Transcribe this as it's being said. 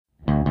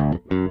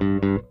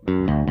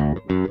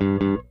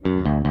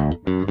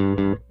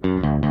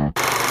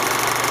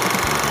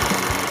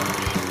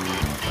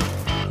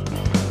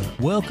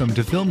welcome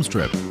to Film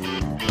Strip.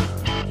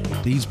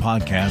 These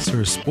podcasts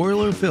are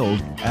spoiler-filled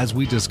as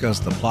we discuss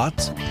the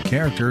plots,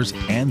 characters,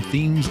 and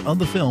themes of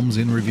the films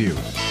in review.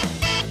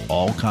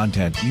 All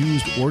content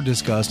used or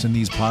discussed in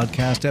these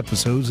podcast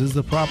episodes is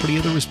the property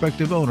of the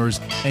respective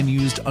owners and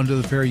used under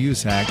the Fair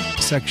Use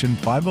Act, Section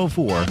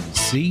 504,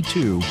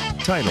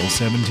 C2, Title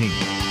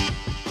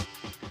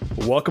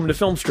 17. Welcome to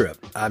Film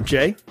Strip. I'm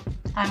Jay.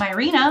 I'm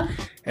Irina.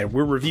 And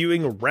we're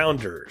reviewing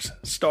Rounders,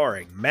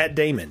 starring Matt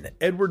Damon,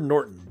 Edward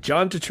Norton,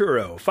 John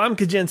Turturro,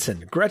 Famke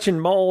Janssen, Gretchen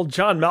Mol,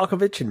 John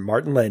Malkovich, and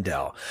Martin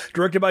Landau.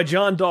 Directed by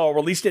John Dahl,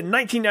 released in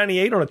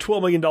 1998 on a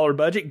 $12 million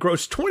budget,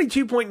 grossed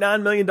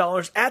 $22.9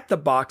 million at the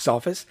box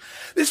office.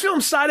 This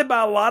film cited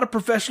by a lot of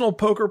professional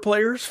poker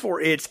players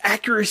for its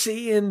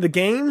accuracy in the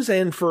games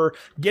and for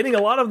getting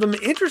a lot of them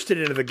interested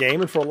in the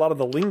game and for a lot of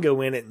the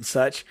lingo in it and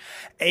such.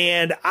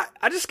 And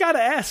I just got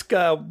to ask,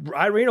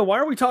 Irina, why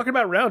are we talking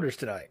about Rounders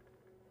tonight?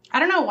 I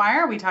don't know. Why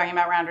are we talking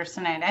about Rounders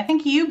tonight? I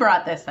think you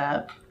brought this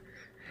up.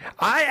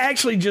 I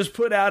actually just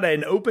put out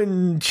an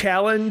open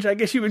challenge, I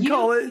guess you would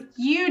call it.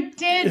 You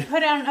did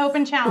put out an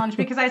open challenge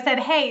because I said,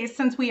 hey,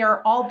 since we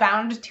are all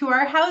bound to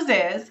our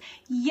houses,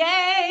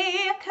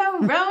 yay,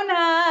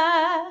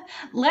 Corona,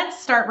 let's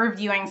start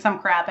reviewing some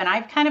crap. And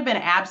I've kind of been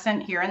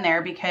absent here and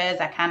there because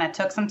I kind of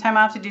took some time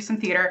off to do some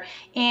theater.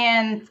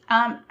 And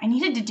I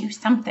needed to do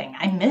something.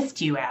 I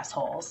missed you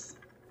assholes.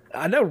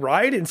 I know,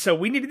 right? And so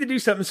we needed to do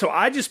something. So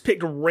I just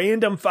picked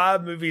random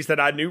 5 movies that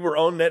I knew were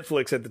on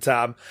Netflix at the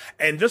time.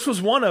 And this was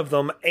one of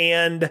them.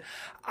 And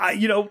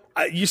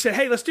you said,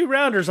 hey, let's do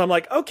Rounders. I'm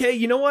like, okay,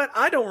 you know what?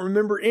 I don't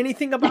remember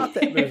anything about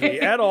that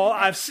movie at all.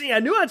 I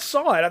knew I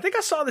saw it. I think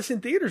I saw this in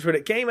theaters when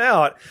it came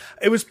out.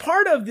 It was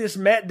part of this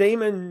Matt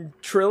Damon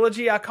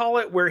trilogy, I call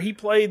it, where he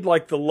played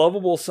like the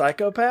lovable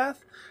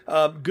psychopath.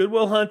 Good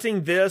Will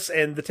Hunting, this,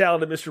 and The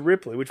Talented Mr.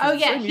 Ripley. Which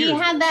was he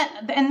had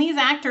that, and these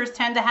actors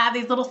tend to have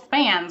these little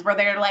spans where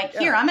they're like,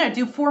 here, I'm going to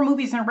do 4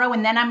 movies in a row,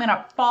 and then I'm going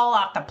to fall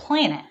off the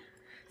planet.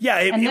 Yeah,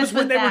 it was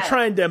when they were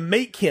trying to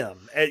make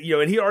him, and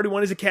he already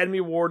won his Academy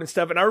Award and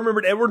stuff. And I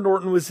remembered Edward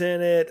Norton was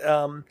in it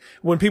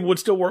when people would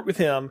still work with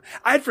him.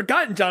 I had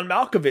forgotten John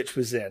Malkovich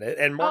was in it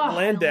and Martin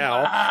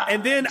Landau.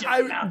 And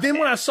then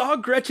when I saw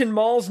Gretchen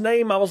Mol's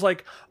name, I was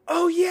like,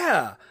 oh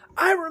yeah,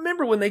 I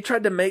remember when they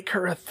tried to make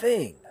her a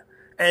thing.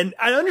 And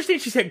I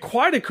understand she's had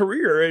quite a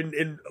career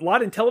and a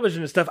lot in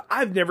television and stuff.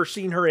 I've never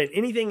seen her in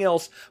anything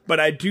else, but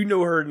I do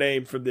know her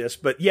name from this.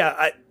 But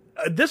yeah,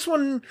 this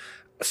one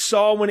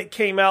saw when it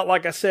came out,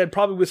 like I said,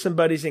 probably with some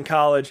buddies in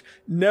college.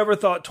 Never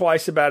thought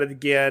twice about it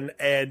again,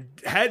 and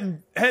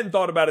hadn't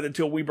thought about it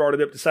until we brought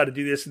it up, decided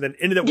to do this, and then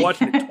ended up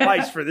watching it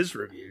twice for this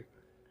review.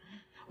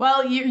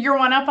 Well, you're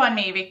one up on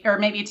me, or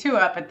maybe 2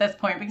 up at this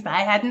point, because I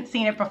hadn't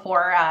seen it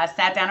before.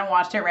 Sat down and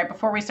watched it right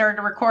before we started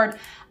to record.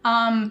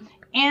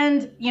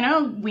 And,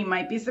 we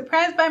might be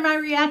surprised by my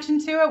reaction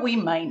to it. We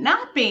might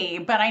not be,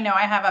 but I know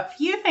I have a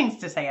few things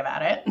to say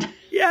about it.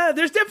 Yeah,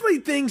 there's definitely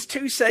things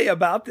to say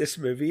about this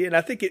movie, and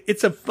I think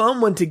it's a fun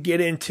one to get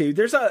into.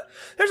 There's a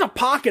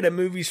pocket of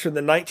movies from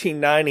the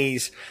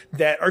 1990s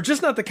that are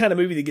just not the kind of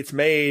movie that gets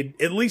made,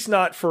 at least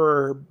not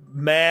for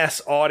mass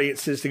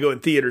audiences to go in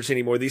theaters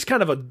anymore. These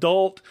kind of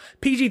adult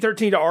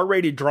PG-13 to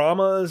R-rated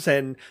dramas,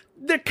 and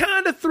they're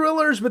kind of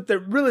thrillers, but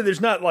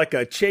there's not like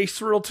a chase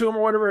thrill to them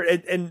or whatever.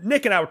 And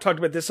Nick and I were talking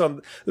about this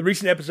on the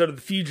recent episode of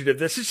The Fugitive.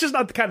 It's just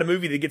not the kind of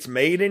movie that gets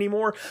made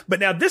anymore.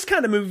 But now this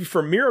kind of movie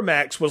for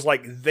Miramax was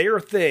like their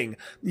thing.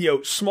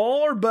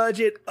 Smaller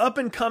budget, up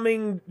and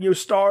coming,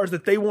 stars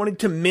that they wanted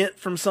to mint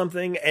from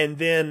something, and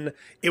then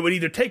it would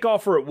either take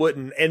off or it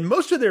wouldn't. And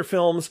most of their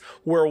films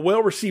were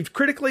well received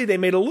critically. They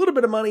made a little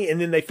bit of money,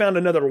 and then they found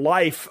another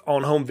life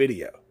on home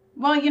video.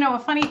 Well, a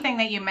funny thing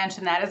that you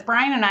mentioned that is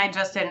Brian and I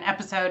just did an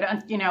episode,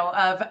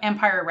 of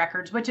Empire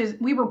Records, which is,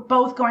 we were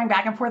both going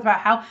back and forth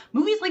about how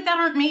movies like that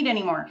aren't made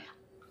anymore.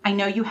 I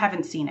know you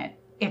haven't seen it.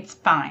 It's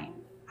fine.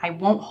 I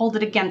won't hold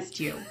it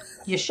against you.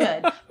 You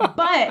should.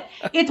 But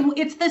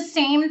it's the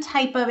same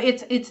type of,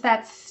 it's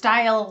that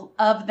style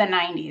of the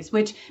 90s,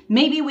 which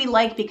maybe we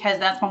like because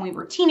that's when we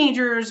were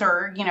teenagers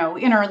or,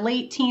 in our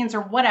late teens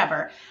or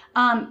whatever.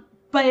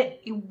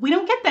 But we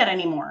don't get that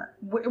anymore.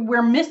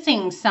 We're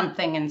missing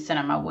something in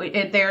cinema.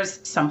 There's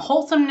some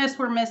wholesomeness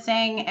we're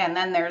missing, and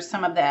then there's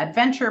some of the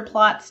adventure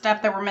plot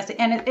stuff that we're missing,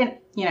 and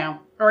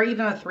or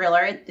even the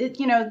thriller.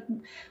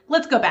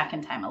 Let's go back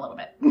in time a little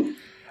bit.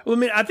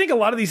 Well, I think a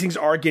lot of these things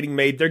are getting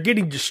made. They're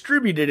getting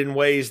distributed in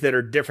ways that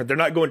are different. They're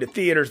not going to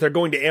theaters. They're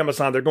going to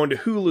Amazon. They're going to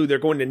Hulu. They're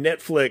going to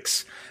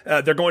Netflix.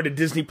 They're going to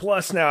Disney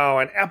Plus now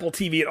and Apple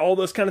TV and all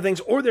those kind of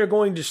things. Or they're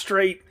going to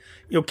straight,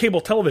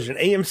 cable television.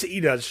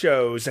 AMC does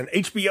shows and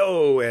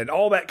HBO and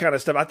all that kind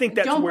of stuff. I think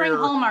that's Don't bring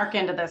Hallmark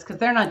into this because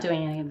they're not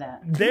doing any of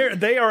that.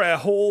 They are a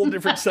whole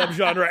different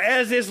subgenre,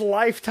 as is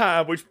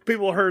Lifetime, which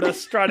people heard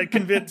us try to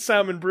convince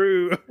Simon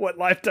Brew what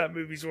Lifetime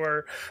movies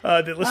were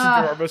that listened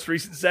to our most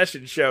recent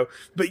session show.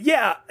 But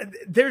yeah,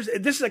 this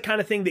is a kind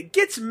of thing that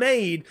gets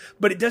made,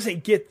 but it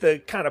doesn't get the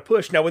kind of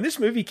push. Now, when this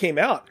movie came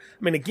out,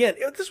 I mean, again,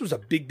 this was a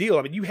big deal.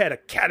 I mean, you had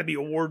Academy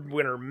Award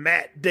winner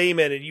Matt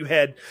Damon, and you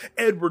had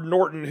Edward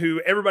Norton,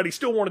 who everybody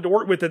still wanted to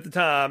work with at the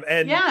time.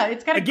 And yeah,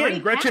 it's got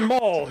Gretchen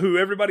Mol, who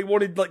everybody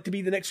wanted like to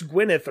be the next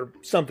Gwyneth or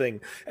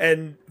something,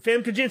 and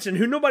Famke Janssen,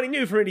 who nobody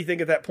knew for anything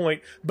at that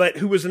point, but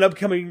who was an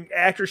upcoming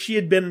actress. She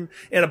had been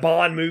in a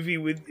Bond movie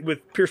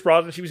with Pierce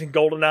Brosnan. She was in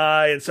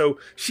GoldenEye, and so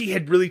she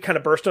had really kind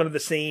of burst onto the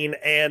scene.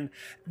 And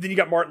then you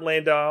got Martin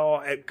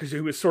Landau,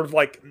 who was sort of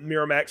like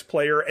Miramax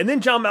player, and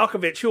then John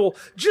Malkovich, who'll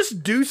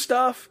just do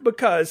stuff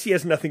because he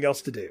has nothing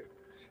else to do.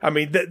 I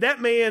mean,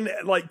 that man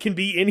like can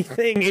be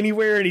anything,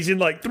 anywhere, and he's in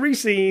like 3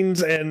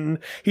 scenes, and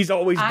he's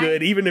always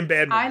good, even in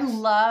bad movies. I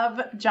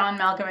love John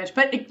Malkovich,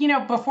 but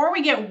before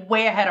we get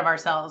way ahead of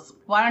ourselves,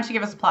 why don't you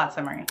give us a plot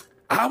summary?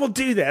 I will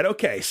do that.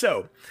 Okay,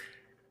 so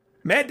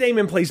Matt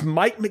Damon plays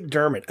Mike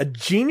McDermott, a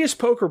genius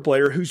poker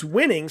player whose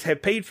winnings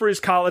have paid for his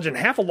college and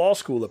half a law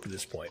school up to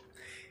this point.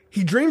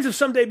 He dreams of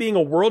someday being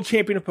a world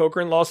champion of poker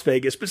in Las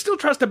Vegas, but still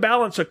tries to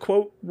balance a,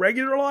 quote,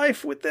 regular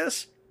life with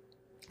this.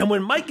 And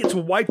when Mike gets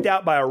wiped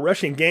out by a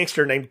Russian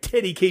gangster named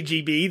Teddy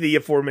KGB, the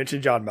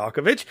aforementioned John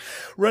Malkovich,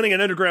 running an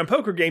underground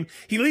poker game,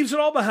 he leaves it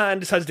all behind,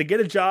 decides to get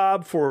a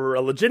job for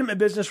a legitimate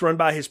business run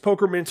by his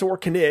poker mentor,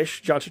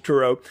 Kanish, John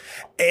Turturro,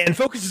 and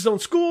focuses on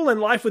school and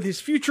life with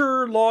his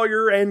future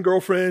lawyer and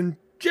girlfriend,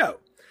 Joe.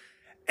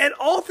 And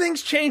all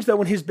things change, though,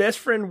 when his best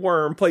friend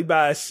Worm, played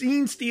by a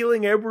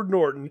scene-stealing Edward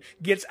Norton,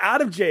 gets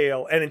out of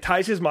jail and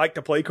entices Mike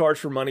to play cards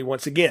for money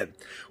once again.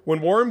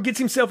 When Worm gets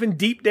himself in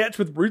deep debts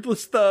with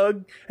ruthless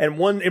thug, and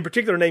one in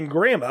particular named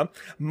Grandma,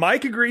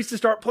 Mike agrees to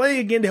start playing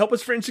again to help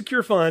his friend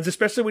secure funds,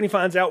 especially when he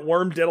finds out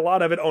Worm did a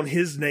lot of it on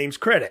his name's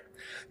credit.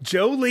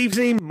 Joe leaves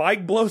him,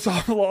 Mike blows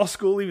off law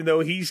school even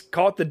though he's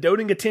caught the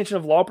doting attention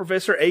of law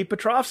professor Abe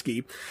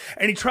Petrovsky,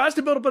 and he tries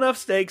to build up enough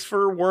stakes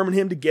for Worm and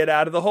him to get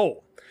out of the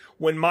hole.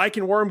 When Mike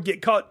and Worm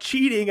get caught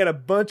cheating at a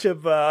bunch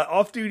of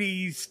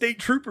off-duty state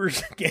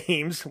troopers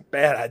games,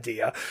 bad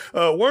idea,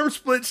 Worm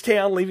splits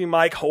town, leaving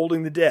Mike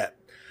holding the debt.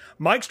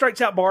 Mike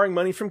strikes out borrowing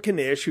money from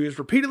Kanish, who has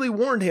repeatedly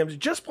warned him to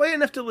just play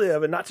enough to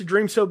live and not to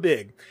dream so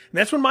big. And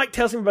that's when Mike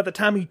tells him about the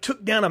time he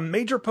took down a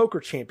major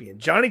poker champion,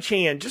 Johnny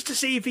Chan, just to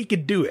see if he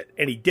could do it,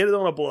 and he did it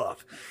on a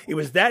bluff. It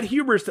was that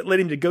hubris that led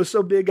him to go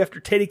so big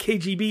after Teddy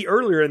KGB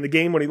earlier in the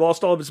game when he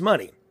lost all of his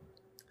money.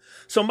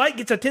 So Mike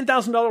gets a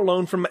 $10,000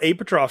 loan from Abe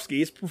Petrovsky,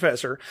 his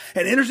professor,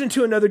 and enters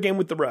into another game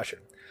with the Russian.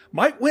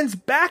 Mike wins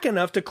back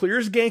enough to clear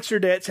his gangster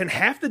debts and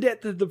half the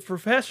debt to the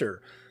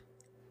professor.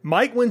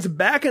 Mike wins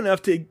back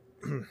enough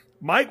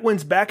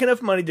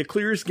money to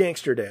clear his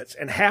gangster debts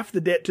and half the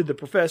debt to the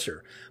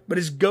professor, but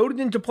is goaded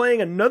into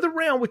playing another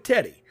round with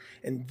Teddy.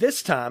 And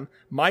this time,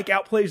 Mike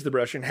outplays the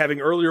Russian, having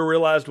earlier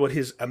realized what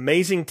his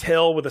amazing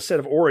tell with a set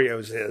of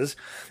Oreos is,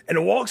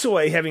 and walks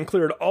away having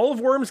cleared all of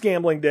Worm's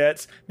gambling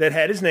debts that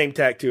had his name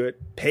tacked to it,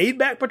 paid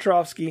back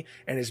Petrovsky,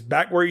 and is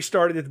back where he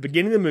started at the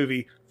beginning of the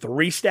movie,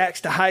 3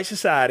 stacks to high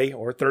society,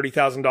 or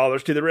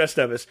 $30,000 to the rest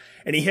of us,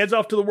 and he heads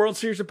off to the World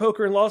Series of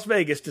Poker in Las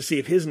Vegas to see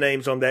if his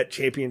name's on that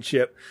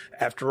championship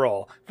after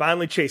all,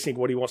 finally chasing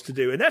what he wants to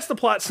do. And that's the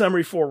plot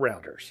summary for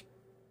Rounders.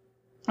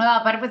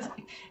 But it was,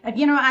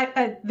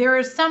 there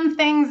are some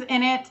things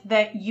in it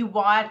that you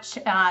watch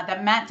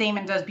that Matt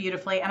Damon does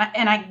beautifully,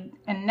 and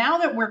now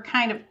that we're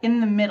kind of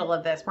in the middle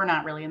of this, we're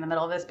not really in the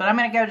middle of this, but I'm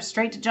going to go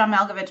straight to John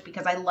Malkovich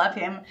because I love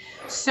him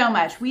so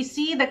much. We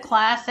see the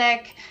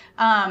classic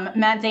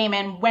Matt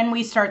Damon when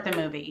we start the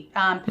movie,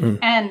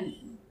 and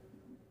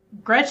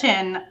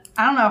Gretchen,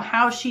 I don't know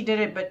how she did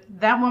it, but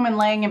that woman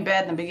laying in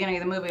bed in the beginning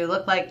of the movie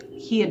looked like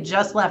he had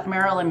just left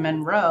Marilyn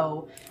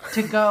Monroe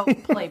to go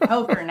play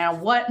poker. Now,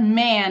 what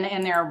man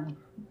in their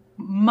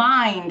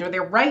mind, or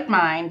their right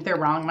mind, their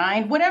wrong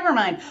mind, whatever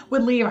mind,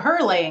 would leave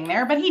her laying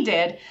there? But he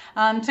did,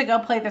 to go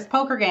play this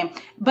poker game.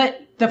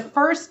 But the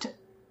first,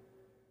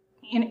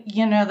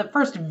 the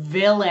first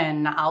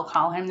villain, I'll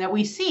call him, that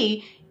we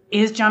see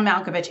is John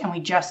Malkovich, and we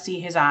just see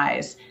his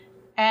eyes.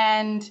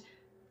 And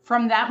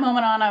from that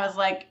moment on, I was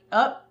like,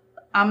 oh,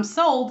 I'm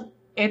sold.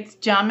 It's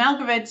John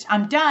Malkovich.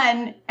 I'm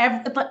done.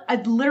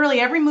 Literally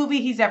every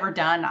movie he's ever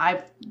done,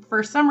 I've,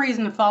 for some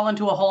reason, fall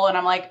into a hole, and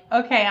I'm like,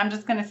 okay, I'm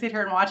just going to sit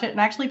here and watch it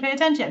and actually pay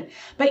attention.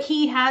 But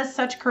he has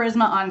such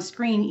charisma on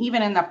screen,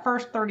 even in the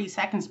first 30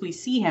 seconds we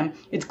see him.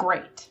 It's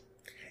great.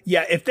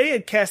 Yeah, if they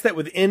had cast that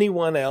with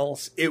anyone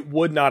else, it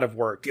would not have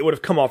worked. It would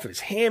have come off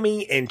as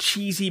hammy and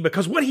cheesy,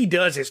 because what he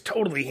does is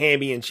totally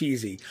hammy and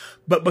cheesy.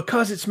 But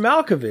because it's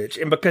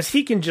Malkovich, and because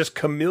he can just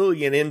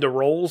chameleon into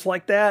roles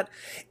like that,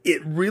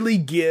 it really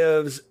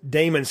gives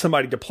Damon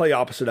somebody to play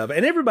opposite of.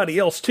 And everybody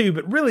else too,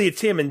 but really it's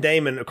him and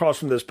Damon across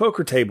from those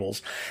poker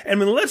tables. I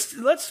mean,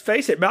 let's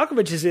face it,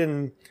 Malkovich is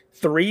in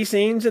 3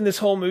 scenes in this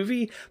whole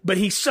movie, but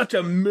he's such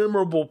a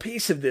memorable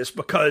piece of this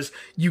because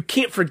you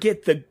can't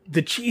forget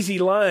the cheesy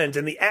lines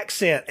and the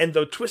accent and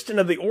the twisting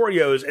of the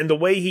Oreos and the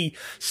way he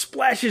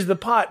splashes the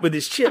pot with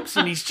his chips,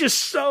 and he's just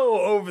so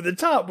over the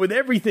top with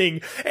everything,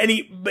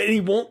 but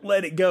he won't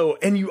let it go.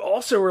 And you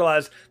also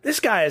realize this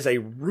guy is a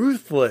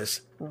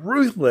ruthless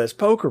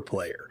poker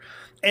player.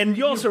 And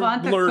you also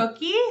want the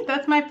cookie?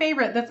 That's my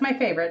favorite.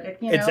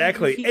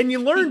 Exactly. And you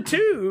learn,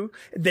 too,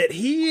 that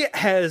he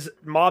has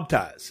mob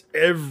ties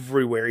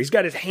everywhere. He's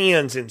got his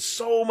hands in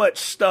so much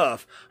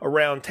stuff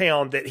around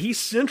town that he's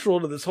central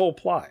to this whole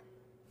plot.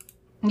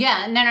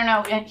 Yeah,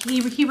 no. And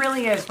he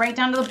really is, right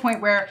down to the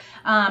point where,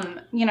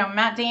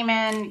 Matt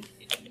Damon,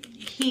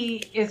 he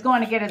is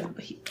going to get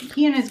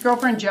he and his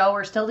girlfriend Jo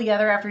are still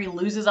together after he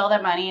loses all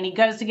that money, and he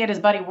goes to get his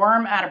buddy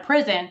Worm out of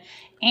prison,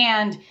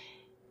 and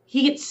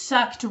he gets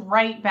sucked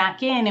right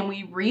back in, and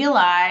we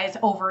realize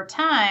over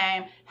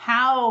time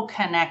how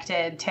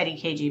connected Teddy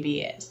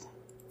KGB is.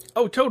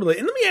 Oh, totally.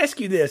 And let me ask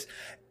you this.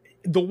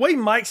 The way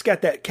Mike's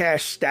got that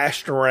cash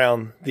stashed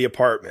around the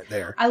apartment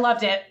there. I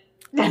loved it.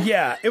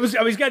 Yeah,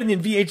 he's got it in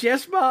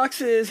VHS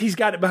boxes. He's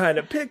got it behind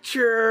a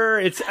picture.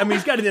 He's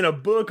got it in a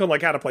book on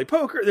like how to play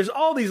poker. There's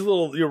all these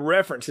little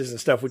references and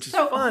stuff, which is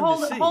fun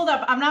to see. Hold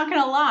up. I'm not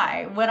going to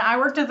lie. When I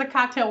worked as a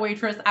cocktail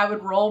waitress, I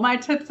would roll my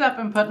tits up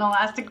and put an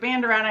elastic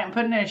band around it and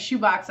put it in a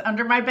shoebox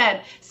under my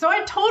bed. So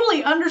I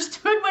totally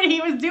understood what he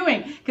was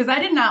doing because I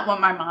did not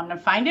want my mom to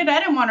find it. I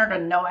didn't want her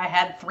to know I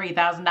had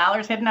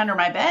 $3,000 hidden under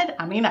my bed.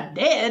 I mean, I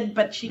did,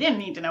 but she didn't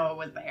need to know it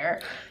was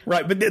there.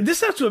 Right. But this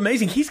sounds so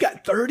amazing. He's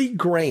got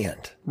 $30,000.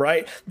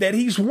 Right? That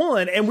he's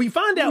won. And we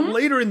find out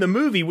later in the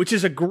movie, which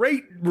is a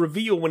great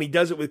reveal when he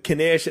does it with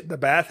Kanish at the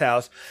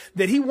bathhouse,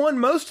 that he won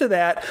most of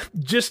that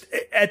just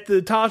at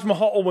the Taj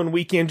Mahal one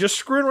weekend, just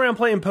screwing around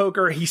playing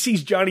poker. He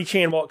sees Johnny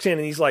Chan walks in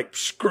and he's like,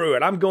 screw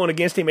it, I'm going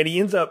against him. And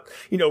he ends up,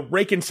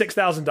 raking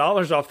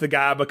 $6,000 off the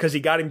guy because he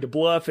got him to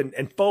bluff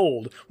and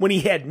fold when he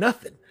had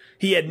nothing.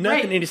 He had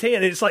nothing in his hand.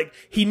 And it's like,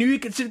 he knew he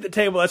could sit at the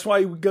table. That's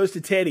why he goes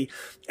to Teddy.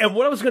 And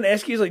what I was going to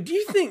ask you is like, do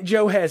you think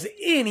Jo has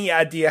any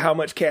idea how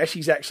much cash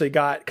he's actually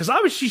got? Because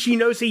obviously she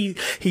knows he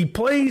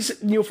plays,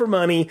 for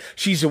money.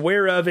 She's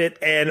aware of it.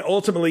 And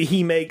ultimately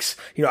he makes,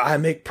 I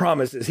make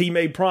promises. He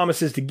made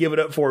promises to give it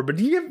up for her. But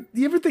do you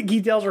ever think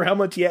he tells her how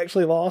much he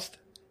actually lost?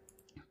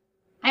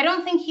 I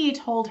don't think he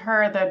told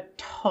her the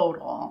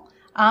total.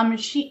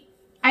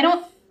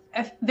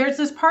 There's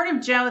this part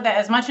of Jo that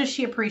as much as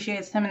she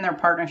appreciates him and their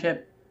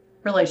partnership,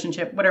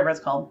 relationship, whatever it's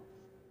called,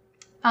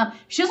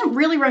 she doesn't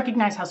really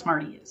recognize how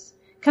smart he is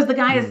because the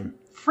guy is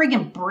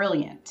friggin'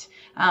 brilliant.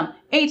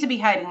 A, to be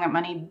hiding that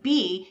money.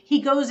 B,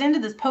 he goes into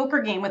this poker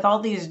game with all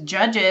these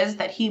judges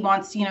that he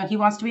wants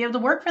to be able to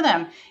work for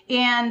them.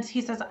 And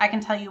he says, I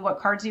can tell you what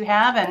cards you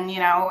have and,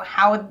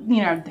 how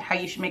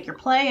you should make your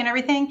play and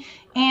everything.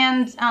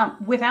 And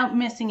without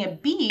missing a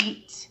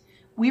beat,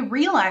 we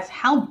realize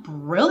how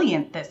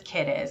brilliant this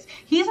kid is.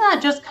 He's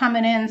not just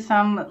coming in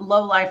some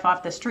lowlife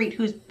off the street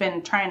who's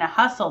been trying to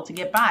hustle to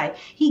get by.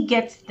 He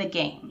gets the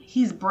game.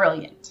 He's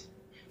brilliant.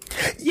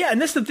 Yeah, and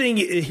that's the thing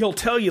he'll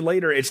tell you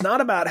later. It's not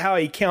about how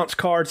he counts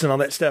cards and all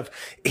that stuff.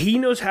 He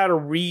knows how to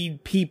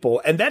read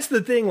people. And that's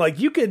the thing. Like,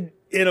 you could,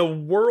 in a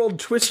world,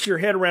 twist your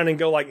head around and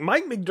go like,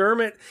 Mike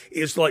McDermott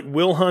is like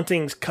Will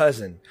Hunting's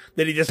cousin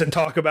that he doesn't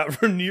talk about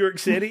from New York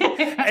City.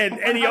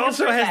 And he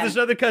also has this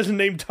other cousin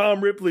named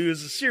Tom Ripley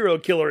who's a serial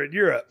killer in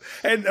Europe.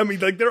 And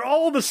they're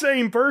all the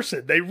same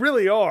person. They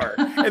really are.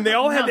 And they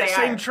all have that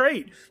same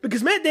trait.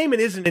 Because Matt Damon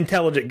is an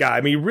intelligent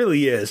guy. He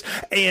really is.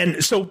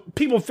 And so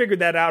people figured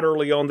that out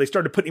early on. They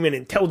started putting him in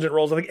intelligent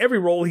roles. I think every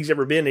role he's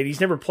ever been in,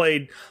 he's never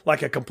played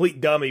like a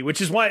complete dummy,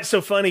 which is why it's so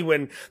funny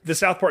when the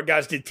South Park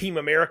guys did Team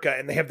America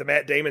and they have the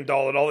Matt Damon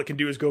doll and all it can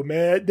do is go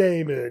Matt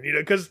Damon,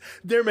 because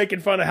they're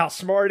making fun of how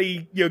smart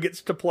he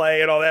gets to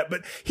play and all that.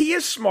 But he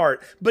is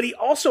smart, but he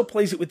also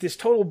plays it with this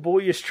total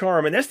boyish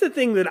charm. And that's the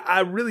thing that I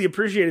really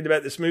appreciated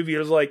about this movie. It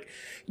was like,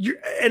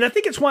 and I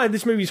think it's why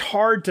this movie's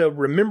hard to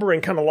remember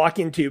and kind of lock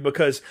into,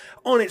 because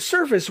on its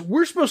surface,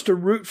 we're supposed to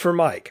root for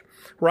Mike,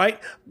 right?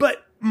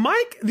 But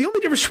Mike, the only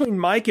difference between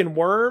Mike and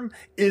Worm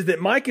is that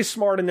Mike is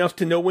smart enough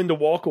to know when to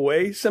walk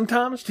away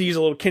sometimes, to use a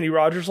little Kenny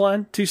Rogers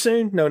line. Too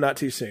soon? No, not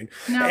too soon.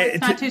 No,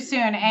 it's not too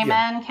soon. Amen,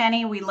 yeah.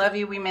 Kenny. We love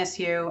you. We miss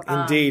you.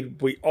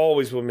 Indeed. We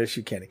always will miss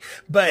you, Kenny.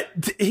 But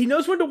he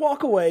knows when to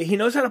walk away. He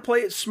knows how to play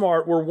it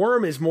smart, where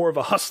Worm is more of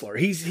a hustler.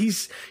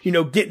 He's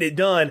getting it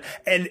done.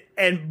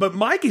 But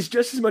Mike is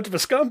just as much of a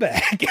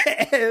scumbag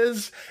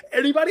as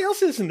anybody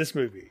else is in this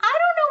movie. I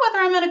don't know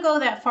whether I'm going to go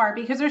that far,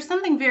 because there's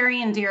something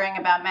very endearing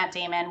about Matt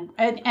Damon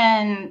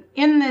and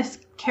in this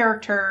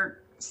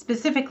character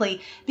specifically,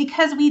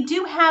 because we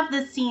do have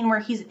this scene where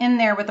he's in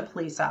there with the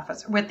police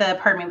officer, with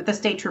the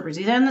state troopers.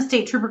 He's in the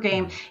state trooper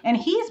game and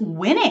he's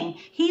winning.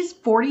 He's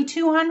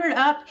 4,200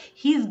 up.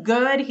 He's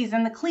good. He's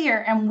in the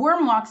clear. And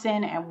Worm walks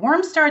in and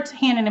Worm starts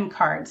handing him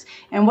cards.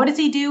 And what does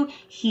he do?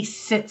 He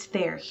sits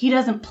there. He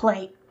doesn't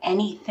play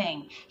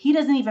anything. He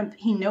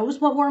knows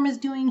what Worm is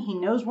doing. He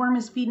knows Worm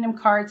is feeding him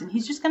cards, and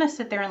he's just going to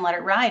sit there and let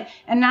it ride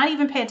and not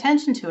even pay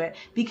attention to it,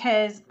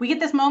 because we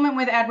get this moment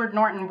with Edward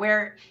Norton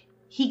where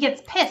he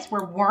gets pissed,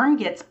 where Worm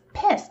gets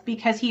pissed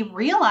because he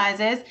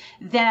realizes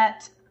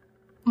that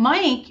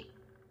Mike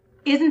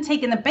isn't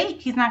taking the bait.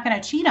 He's not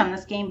going to cheat on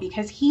this game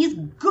because he's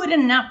good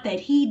enough that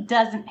he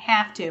doesn't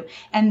have to.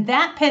 And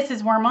that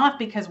pisses Worm off,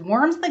 because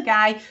Worm's the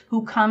guy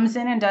who comes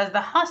in and does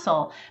the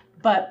hustle,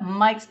 but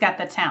Mike's got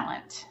the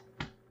talent.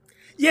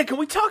 Yeah, can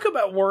we talk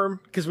about Worm?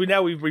 Because we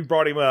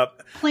brought him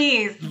up.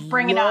 Please,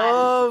 bring it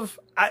on.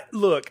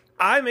 Look,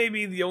 I may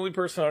be the only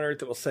person on earth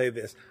that will say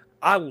this.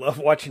 I love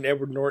watching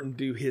Edward Norton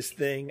do his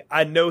thing.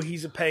 I know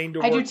he's a pain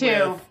to work with. I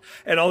do too.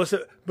 And all this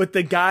stuff, but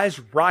the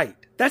guy's right.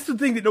 That's the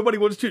thing that nobody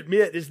wants to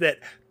admit, is that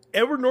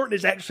Edward Norton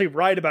is actually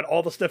right about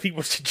all the stuff he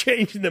wants to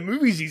change in the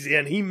movies he's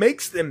in. He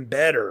makes them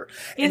better.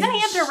 Isn't he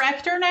a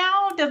director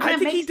now? I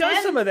think he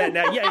does some of that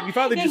now. Yeah, you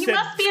finally just said, he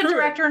must be a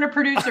director and a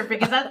producer,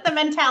 because that's the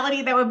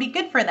mentality that would be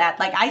good for that.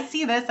 Like, I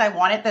see this, I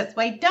want it this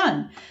way,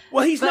 done.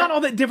 Well, he's not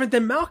all that different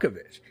than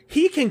Malkovich.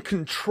 He can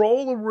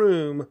control a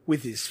room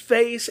with his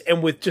face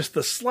and with just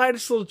the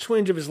slightest little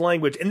twinge of his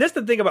language. And that's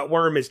the thing about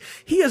Worm, is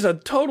he is a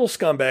total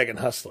scumbag and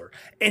hustler,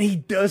 and he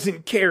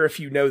doesn't care if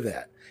you know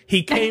that.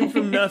 He came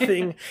from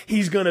nothing.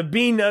 He's going to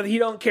be nothing. He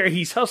don't care.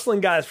 He's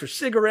hustling guys for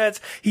cigarettes.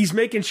 He's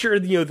making sure,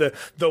 the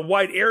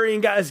white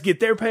Aryan guys get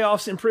their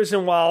payoffs in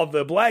prison while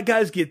the black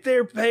guys get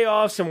their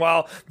payoffs, and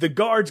while the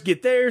guards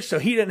get theirs, so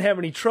he doesn't have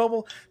any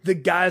trouble. The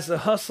guy's a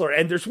hustler.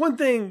 And there's one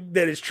thing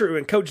that is true,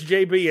 and Coach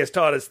JB has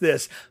taught us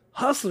this: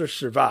 hustlers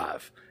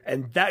survive,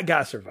 and that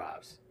guy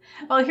survives.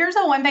 Well, here's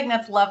the one thing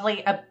that's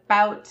lovely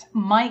about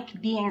Mike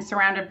being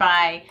surrounded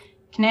by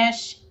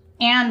Knish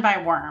and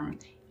by Worm,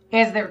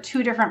 is they're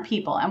two different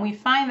people. And we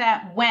find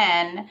that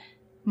when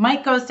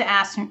Mike goes to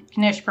ask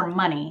Knish for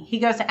money, he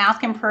goes to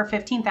ask him for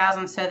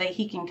 $15,000 so that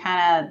he can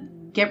kind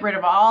of get rid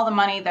of all the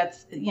money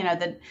that's,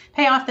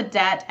 pay off the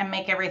debt and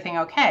make everything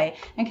okay.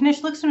 And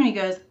Knish looks at him and he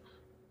goes,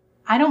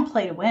 I don't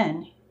play to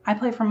win. I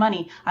play for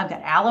money. I've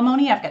got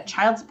alimony. I've got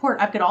child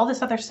support. I've got all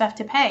this other stuff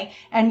to pay.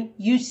 And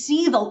you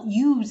see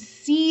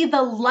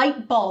the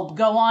light bulb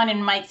go on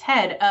in Mike's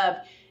head of,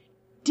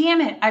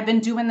 damn it, I've been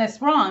doing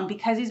this wrong,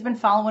 because he's been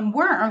following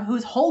Worm,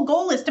 whose whole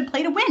goal is to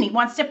play to win. He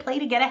wants to play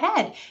to get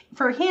ahead.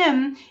 For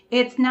him,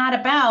 it's not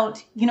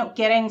about,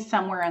 getting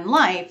somewhere in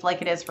life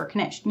like it is for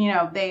Knish.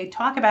 They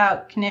talk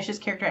about Knish's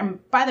character. And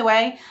by the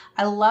way,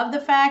 I love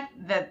the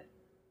fact that,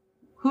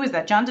 who is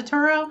that, John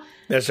Turturro?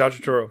 That's John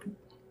Turturro.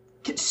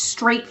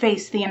 Straight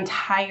face the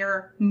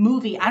entire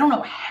movie. I don't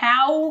know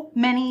how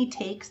many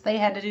takes they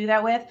had to do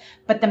that with,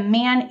 but the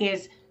man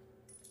is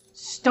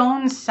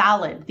stone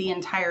solid the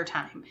entire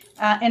time.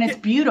 And it's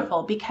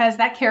beautiful, because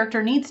that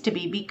character needs to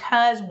be,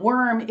 because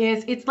Worm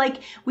it's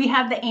like we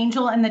have the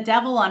angel and the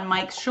devil on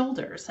Mike's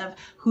shoulders of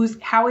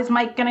how is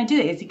Mike going to do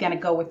it? Is he going to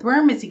go with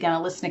Worm? Is he going to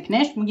listen to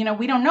Knish?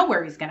 We don't know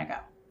where he's going to go.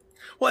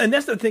 Well, and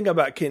that's the thing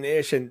about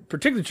Knish, and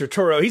particularly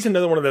Turturro. He's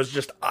another one of those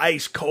just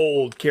ice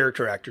cold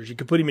character actors. You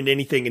can put him in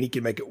anything and he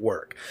can make it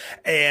work.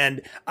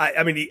 And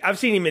I've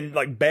seen him in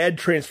like bad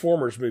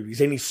Transformers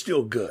movies, and he's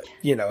still good.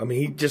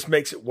 He just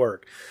makes it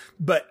work.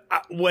 But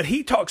what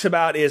he talks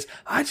about is,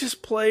 I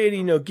just play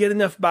it, get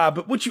enough by.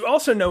 But what you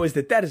also know is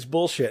that is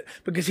bullshit,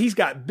 because he's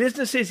got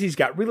businesses, he's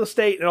got real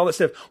estate and all that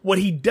stuff. What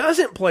he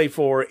doesn't play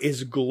for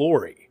is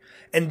glory.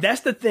 And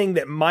that's the thing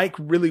that Mike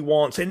really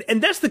wants. And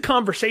that's the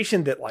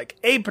conversation that, like,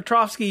 Abe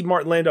Petrovsky,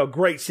 Martin Landau,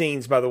 great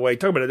scenes, by the way.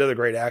 Talk about another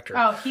great actor.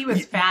 Oh, he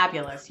was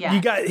fabulous, yeah. You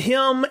got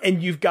him,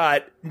 and you've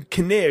got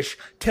Knish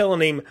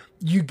telling him,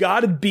 you got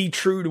to be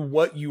true to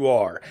what you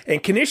are.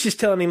 And Knish is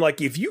telling him,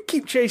 like, if you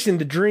keep chasing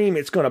the dream,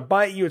 it's going to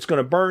bite you, it's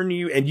going to burn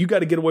you, and you got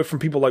to get away from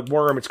people like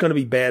Worm. It's going to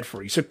be bad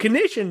for you. So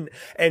Knish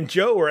and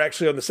Joe are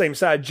actually on the same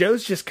side.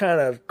 Joe's just kind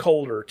of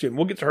colder to him.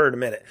 We'll get to her in a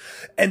minute.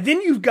 And then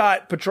you've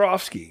got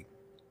Petrovsky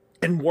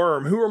and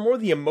Worm, who are more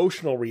the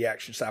emotional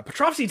reaction side.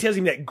 Petrovsky tells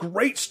him that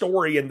great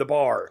story in the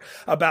bar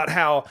about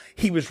how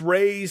he was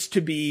raised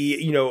to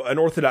be, an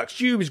Orthodox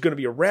Jew. He's going to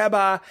be a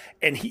rabbi,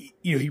 and he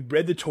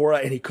read the Torah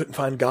and he couldn't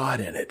find God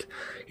in it.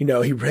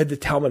 He read the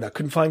Talmud, I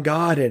couldn't find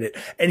God in it.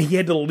 And he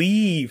had to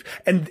leave.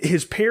 And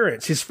his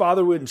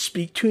father wouldn't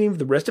speak to him for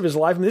the rest of his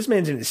life. And this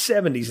man's in his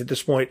 70s at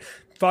this point.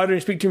 Father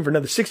didn't speak to him for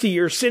another 60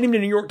 years, sent him to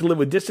New York to live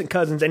with distant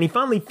cousins, and he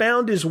finally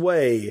found his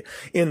way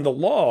in the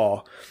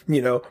law,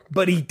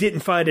 but he didn't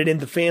find it in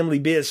the family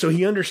biz. So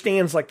he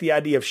understands, like, the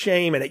idea of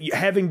shame and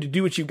having to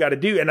do what you've got to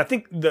do. And I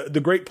think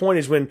the great point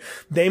is when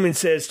Damon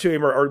says to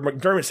him, or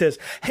McDermott says,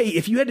 hey,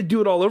 if you had to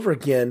do it all over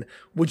again,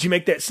 would you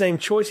make that same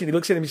choice? And he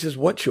looks at him and he says,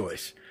 what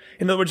choice?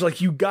 In other words, like,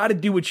 you got to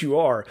do what you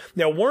are.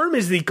 Now, Worm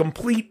is the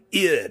complete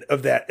id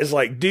of that. It's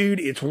like, dude,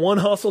 it's one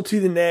hustle to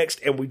the next,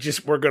 and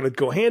we're going to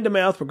go hand to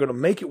mouth. We're going to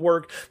make it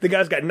work. The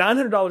guy's got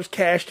 $900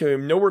 cash to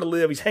him, nowhere to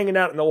live. He's hanging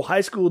out in the old high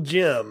school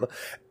gym,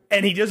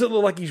 and he doesn't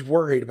look like he's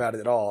worried about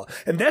it at all.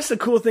 And that's the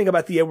cool thing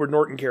about the Edward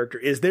Norton character,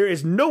 is there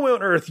is no way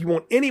on earth you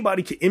want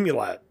anybody to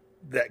emulate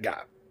that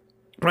guy.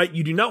 Right?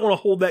 You do not want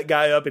to hold that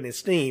guy up in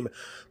esteem,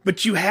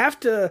 but you have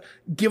to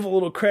give a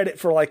little credit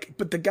for, like,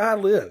 but the guy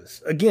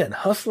lives. Again,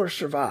 hustlers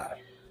survive.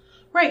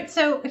 Right.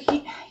 So,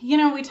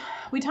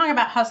 we talk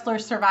about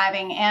hustlers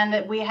surviving,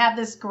 and we have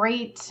this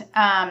great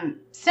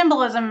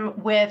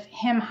symbolism with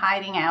him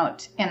hiding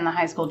out in the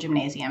high school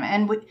gymnasium.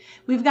 And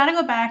we've got to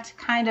go back to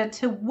kind of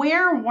to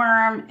where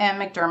Worm and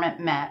McDermott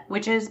met,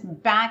 which is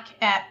back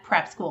at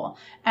prep school.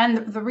 And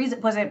the reason,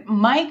 was it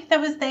Mike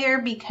that was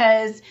there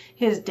because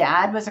his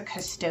dad was a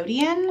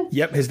custodian?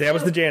 Yep, his dad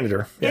was the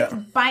janitor. Yeah. It's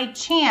by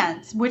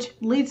chance, which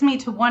leads me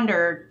to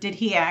wonder,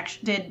 did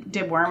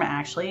Worm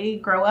actually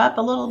grow up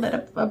a little bit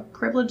of a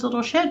privileged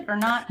little shit or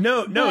not?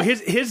 No,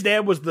 his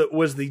dad was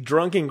the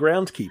drunken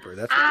groundskeeper.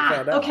 That's what we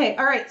found out. Okay,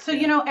 all right. So,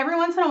 every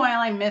once in a while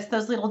I miss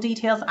those little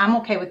details. I'm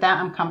okay with that.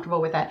 I'm comfortable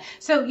with that.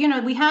 So,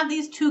 we have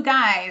these two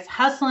guys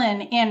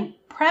hustling in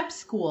prep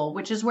school,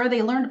 which is where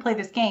they learn to play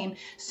this game.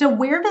 So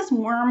where does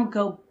Worm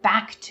go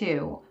back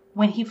to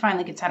when he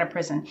finally gets out of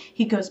prison?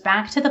 He goes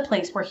back to the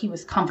place where he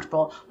was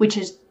comfortable, which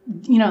is,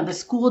 the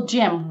school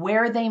gym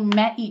where they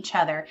met each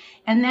other.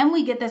 And then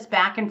we get this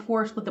back and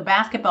forth with the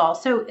basketball.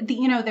 So,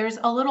 there's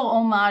a little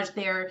homage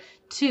there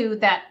to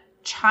that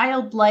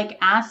childlike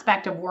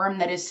aspect of Worm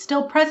that is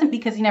still present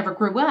because he never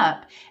grew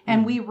up.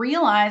 And we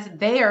realize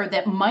there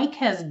that Mike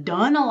has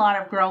done a lot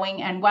of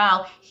growing, and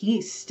while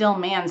he still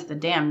mans the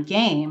damn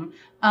game,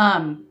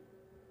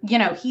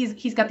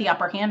 he's got the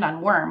upper hand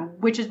on Worm,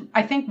 which is,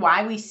 I think,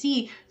 why we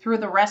see through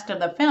the rest of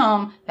the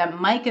film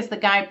that Mike is the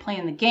guy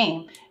playing the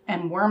game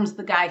and Worm's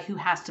the guy who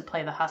has to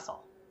play the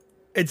hustle.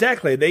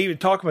 Exactly. They even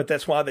talk about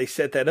that's why they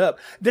set that up.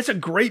 That's a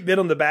great bit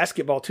on the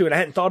basketball, too. And I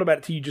hadn't thought about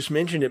it till you just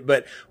mentioned it.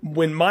 But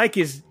when Mike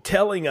is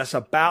telling us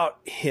about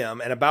him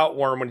and about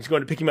Worm when he's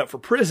going to pick him up for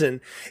prison,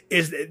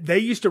 is that they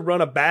used to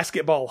run a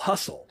basketball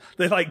hustle.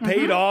 They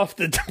paid off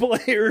the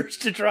players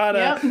to try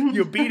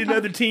to beat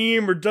another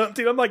team or dump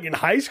team. I'm like, in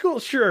high school?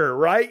 Sure.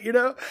 Right.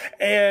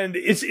 And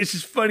it's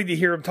just funny to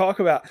hear him talk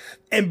about.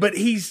 But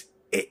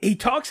he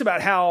talks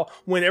about how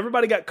when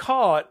everybody got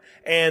caught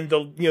and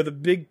the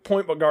big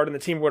point guard on the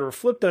team or whatever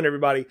flipped on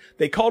everybody,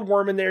 they called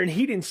Worm in there and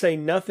he didn't say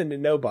nothing to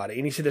nobody.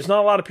 And he said, there's not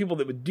a lot of people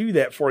that would do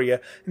that for you.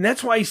 And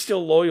that's why he's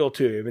still loyal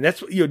to him. And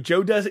that's what,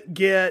 Joe doesn't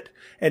get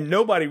and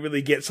nobody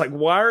really gets. Like,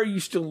 why are you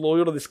still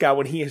loyal to this guy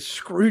when he has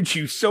screwed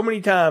you so many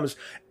times?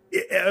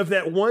 Of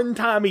that one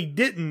time he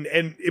didn't,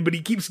 but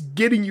he keeps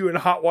getting you in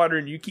hot water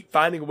and you keep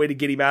finding a way to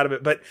get him out of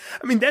it. But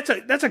I mean, that's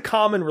a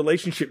common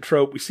relationship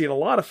trope we see in a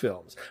lot of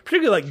films,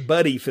 particularly like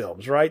buddy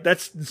films, right?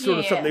 That's sort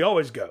of something that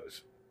always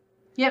goes.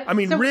 Yep. I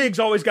mean, Riggs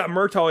always got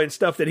Murtaugh and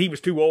stuff that he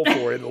was too old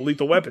for in the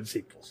Lethal Weapon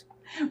sequels.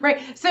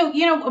 Right. So,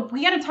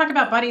 we got to talk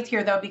about buddies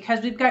here, though,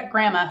 because we've got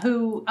Grandma,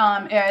 who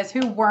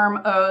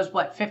Worm owes,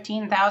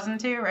 $15,000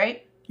 to,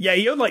 right? Yeah,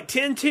 he owed like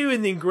 10-2,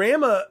 and then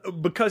Grandma,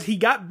 because he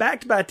got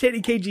backed by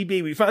Teddy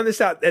KGB, we find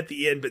this out at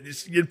the end, but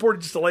it's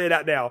important just to lay it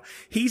out now.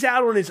 He's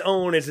out on his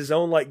own as his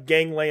own like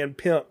gangland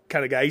pimp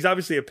kind of guy. He's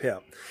obviously a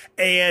pimp.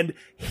 And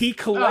he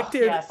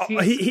collected... Oh,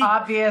 yes, he's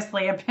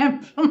obviously a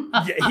pimp.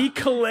 Yeah, he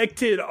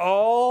collected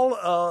all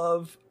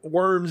of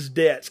Worm's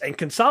debts and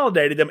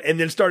consolidated them and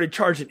then started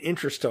charging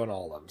interest on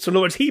all of them. So in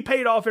other words, he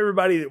paid off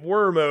everybody that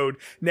Worm owed.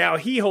 Now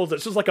he holds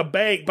it. So it's like a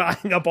bank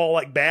buying up all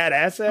like bad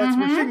assets.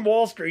 We're seeing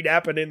Wall Street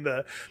happen in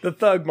the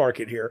thug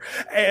market here.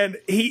 And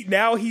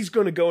he's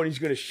going to go and he's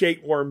going to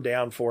shake Worm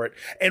down for it.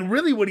 And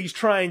really what he's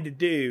trying to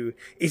do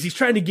is he's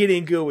trying to get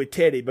in good with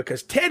Teddy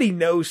because Teddy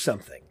knows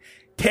something.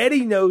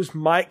 Teddy knows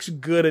Mike's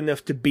good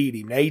enough to beat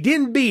him. Now he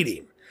didn't beat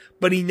him,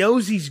 but he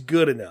knows he's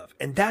good enough,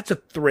 and that's a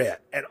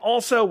threat. And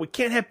also, we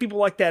can't have people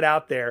like that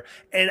out there.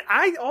 And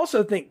I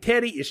also think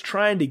Teddy is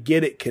trying to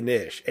get at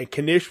Kanish, and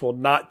Kanish will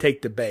not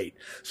take the bait.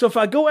 So if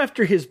I go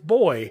after his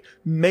boy,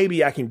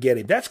 maybe I can get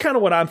him. That's kind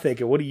of what I'm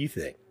thinking. What do you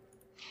think?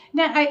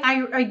 Now,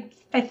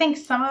 I think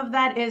some of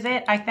that is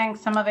it. I think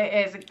some of it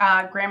is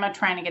Grandma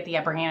trying to get the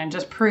upper hand and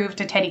just prove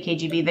to Teddy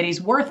KGB that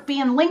he's worth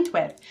being linked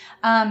with.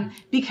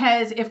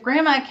 Because if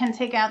Grandma can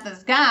take out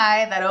this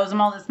guy that owes him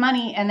all this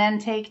money and then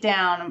take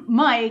down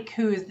Mike,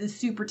 who is the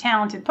super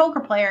talented poker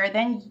player,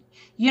 then,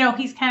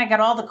 he's kind of got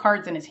all the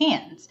cards in his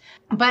hands.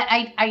 But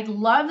I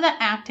love the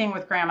acting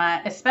with Grandma,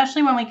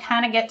 especially when we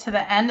kind of get to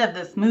the end of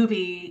this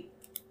movie,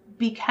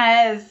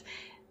 because,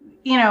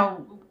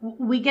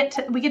 we get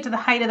to the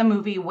height of the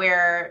movie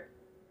where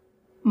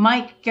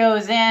Mike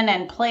goes in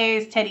and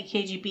plays Teddy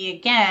KGB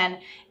again,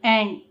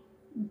 and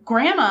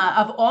Grandma,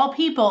 of all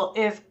people,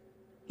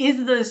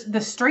 is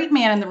the straight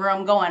man in the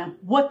room going,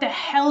 what the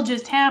hell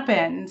just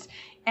happened,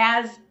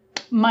 as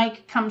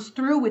Mike comes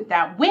through with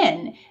that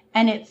win.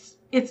 And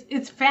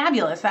it's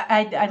fabulous.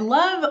 I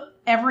love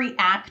every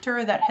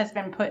actor that has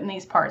been put in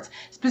these parts,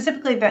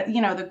 specifically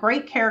the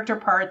great character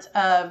parts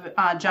of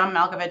John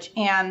Malkovich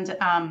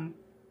and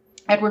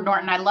Edward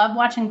Norton. I love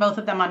watching both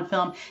of them on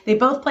film. They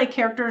both play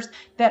characters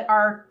that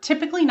are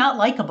typically not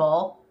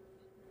likable.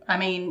 I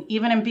mean,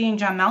 even in being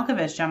John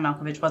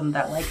Malkovich wasn't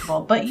that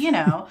likable, but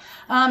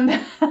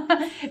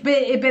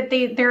but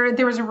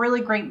there was a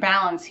really great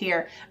balance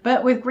here.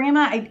 But with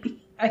Grandma,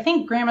 I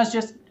think Grandma's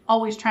just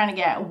always trying to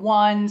get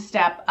one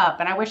step up.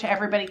 And I wish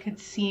everybody could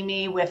see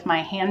me with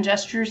my hand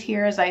gestures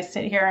here as I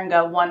sit here and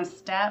go one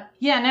step.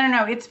 Yeah,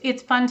 no.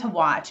 It's fun to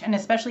watch, and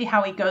especially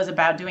how he goes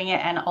about doing it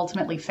and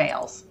ultimately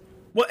fails.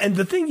 Well, and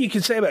the thing you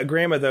can say about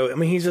Grandma, though, I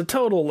mean, he's a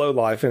total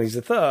lowlife and he's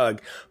a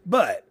thug,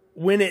 but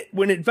when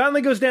it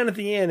finally goes down at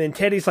the end and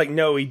Teddy's like,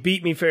 no, he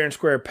beat me fair and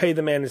square, pay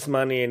the man his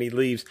money, and he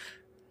leaves,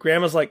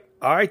 Grandma's like,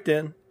 all right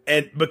then.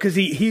 And because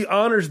he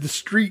honors the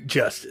street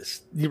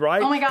justice,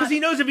 right? Oh my God. Because he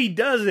knows if he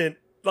doesn't,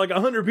 like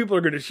 100 people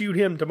are going to shoot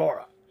him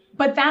tomorrow.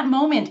 But that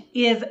moment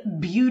is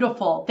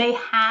beautiful. They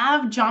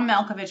have John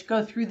Malkovich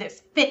go through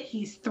this fit.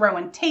 He's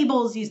throwing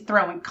tables, he's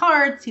throwing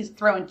cards, he's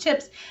throwing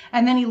chips.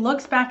 And then he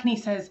looks back and he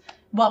says,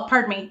 well,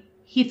 pardon me,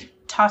 he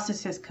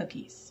tosses his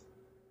cookies.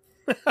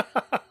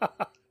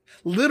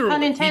 Literally.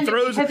 Pun intended,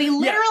 because he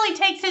literally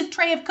takes his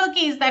tray of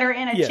cookies that are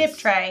in a chip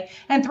tray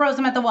and throws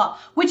them at the wall,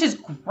 which is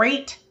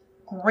great.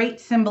 Great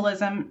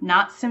symbolism,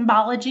 not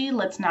symbology.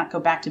 Let's not go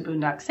back to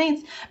Boondock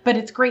Saints, but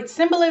it's great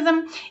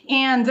symbolism.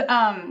 And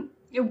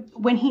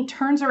when he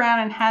turns around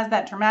and has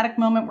that dramatic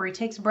moment where he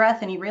takes a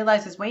breath and he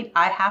realizes, wait,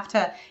 I have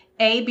to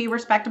A, be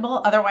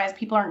respectable, otherwise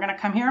people aren't going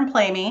to come here and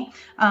play me.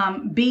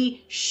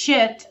 B,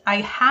 shit,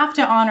 I have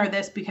to honor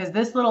this because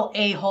this little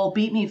a-hole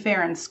beat me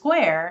fair and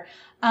square.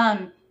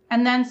 And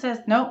then says,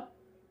 nope,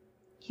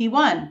 he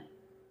won.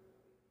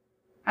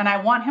 And I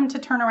want him to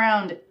turn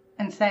around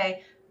and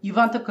say, you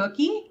want the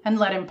cookie? And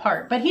let him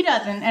part. But he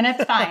doesn't, and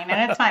it's fine,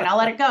 I'll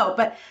let it go.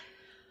 But,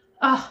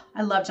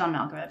 I love John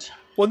Malkovich.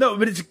 Well, no,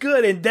 but it's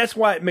good, and that's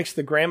why it makes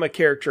the Grandma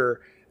character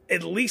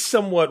at least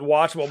somewhat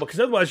watchable, because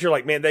otherwise you're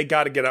like, man, they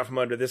got to get out from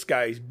under this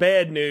guy. He's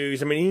bad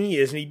news. I mean, he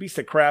is, and he beats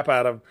the crap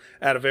out of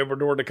Edward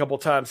Norton a couple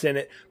times in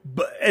it,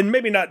 and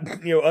maybe not,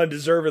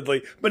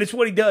 undeservedly, but it's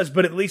what he does.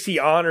 But at least he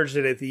honors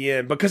it at the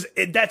end, because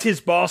that's his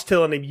boss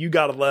telling him, you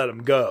got to let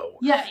him go.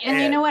 Yeah, and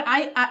you know what?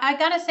 I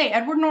gotta say,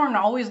 Edward Norton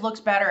always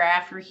looks better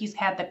after he's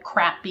had the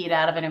crap beat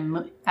out of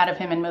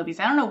him in movies.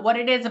 I don't know what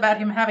it is about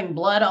him having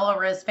blood all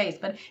over his face,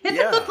 but it's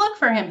a good look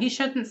for him. He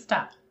shouldn't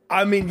stop.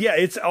 I mean, yeah,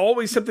 it's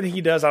always something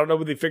he does. I don't know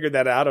whether they figured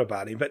that out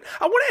about him, but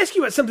I want to ask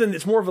you about something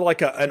that's more of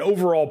like an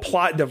overall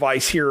plot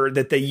device here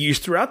that they use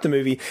throughout the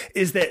movie,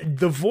 is that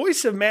the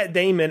voice of Matt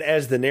Damon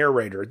as the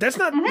narrator. That's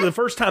not the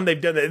first time they've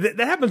done that.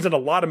 That happens in a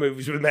lot of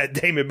movies with Matt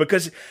Damon,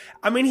 because,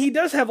 I mean, he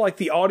does have like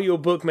the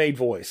audiobook made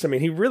voice. I mean,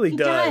 he really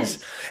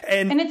does.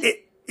 And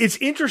it's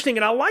interesting,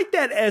 and I like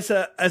that as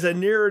a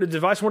narrative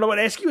device. What I want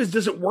to ask you is,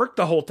 does it work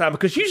the whole time?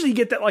 Because usually you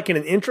get that like in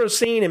an intro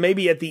scene and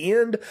maybe at the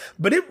end,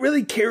 but it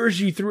really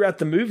carries you throughout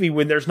the movie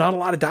when there's not a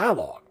lot of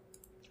dialogue.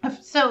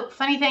 So,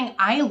 funny thing,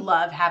 I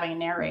love having a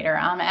narrator.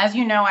 As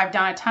you know, I've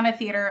done a ton of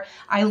theater.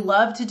 I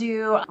love to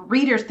do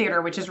reader's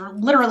theater, which is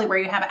literally where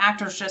you have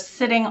actors just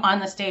sitting on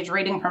the stage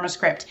reading from a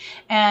script.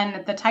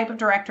 And the type of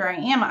director I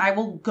am, I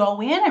will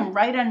go in and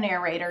write a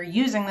narrator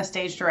using the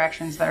stage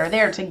directions that are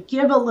there to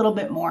give a little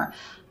bit more.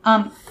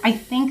 I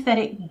think that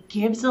it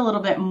gives a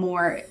little bit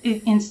more,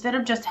 instead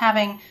of just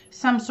having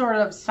some sort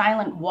of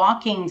silent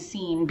walking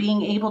scene,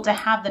 being able to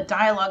have the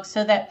dialogue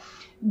so that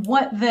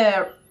what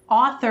the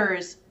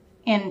author's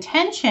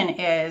intention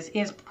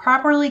is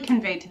properly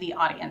conveyed to the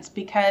audience,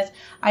 because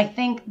I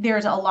think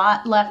there's a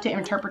lot left to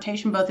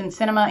interpretation, both in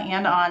cinema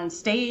and on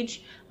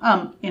stage.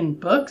 In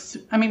books,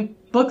 I mean,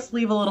 books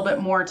leave a little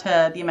bit more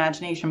to the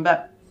imagination,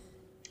 but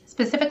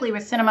specifically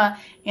with cinema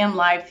and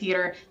live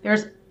theater,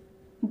 there's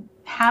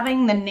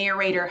having the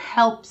narrator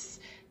helps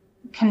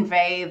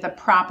convey the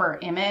proper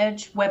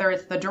image, whether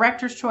it's the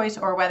director's choice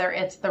or whether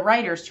it's the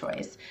writer's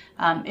choice.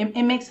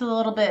 It makes it a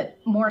little bit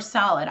more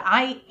solid.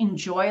 I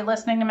enjoy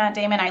listening to Matt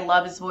Damon. I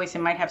love his voice. It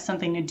might have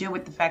something to do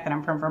with the fact that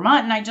I'm from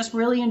Vermont, and I just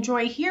really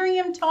enjoy hearing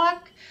him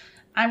talk.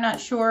 I'm not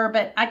sure,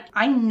 but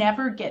I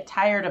never get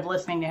tired of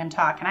listening to him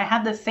talk. And I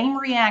had the same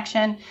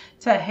reaction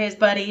to his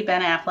buddy,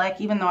 Ben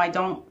Affleck, even though I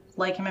don't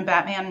like him in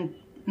Batman.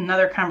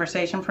 Another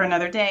conversation for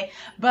another day.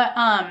 But,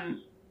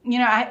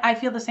 I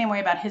feel the same way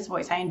about his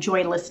voice. I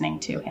enjoy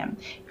listening to him.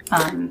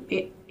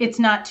 It's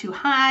not too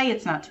high.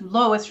 It's not too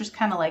low. It's just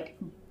kind of like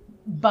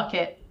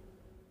bucket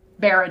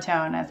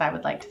baritone, as I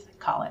would like to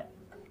call it.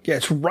 Yeah,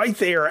 it's right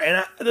there.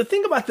 And the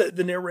thing about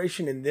the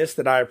narration in this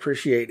that I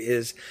appreciate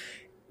is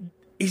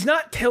he's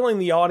not telling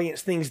the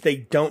audience things they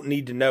don't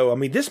need to know. I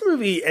mean, this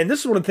movie, and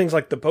this is one of the things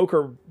like the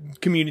poker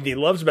community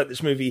loves about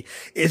this movie,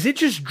 is it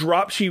just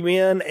drops you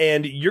in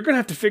and you're going to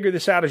have to figure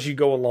this out as you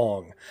go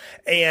along.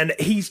 And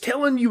he's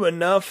telling you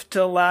enough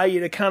to allow you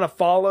to kind of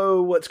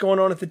follow what's going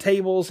on at the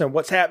tables and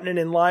what's happening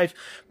in life,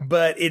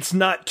 but it's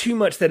not too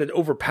much that it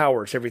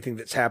overpowers everything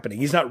that's happening.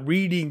 He's not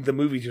reading the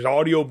movie, just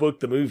audiobook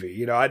the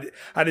movie. I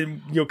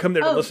didn't, come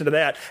there to listen to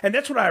that. And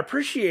that's what I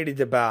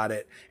appreciated about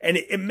it. And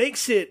it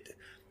makes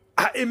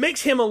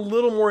him a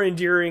little more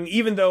endearing,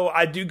 even though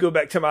I do go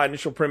back to my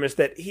initial premise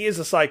that he is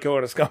a psycho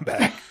and a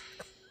scumbag.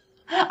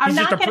 I'm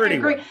not going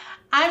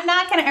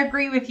to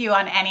agree with you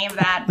on any of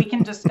that. We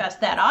can discuss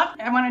that off.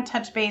 I want to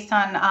touch base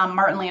on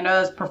Martin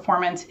Landau's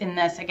performance in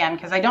this again,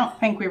 because I don't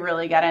think we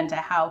really got into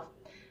how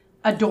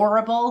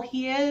adorable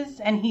he is,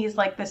 and he's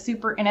like the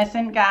super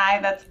innocent guy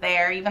that's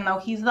there, even though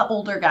he's the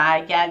older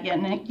guy.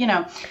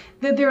 Yeah,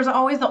 there's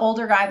always the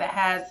older guy that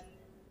has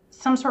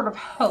some sort of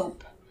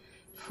hope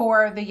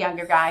for the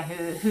younger guy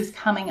who's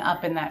coming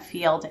up in that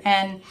field.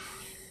 And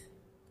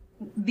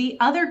the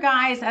other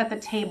guys at the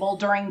table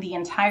during the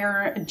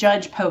entire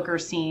judge poker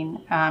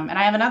scene, and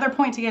I have another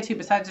point to get to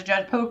besides the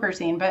judge poker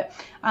scene, but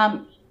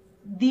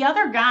the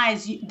other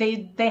guys,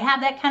 they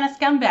have that kind of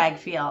scumbag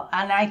feel,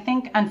 and I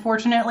think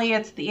unfortunately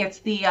it's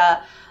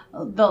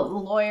the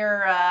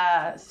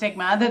lawyer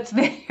stigma that's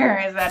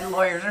there, is that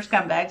lawyers are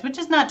scumbags, which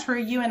is not true.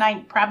 You and I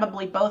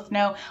probably both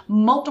know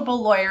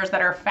multiple lawyers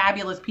that are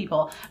fabulous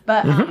people,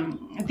 but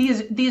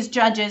these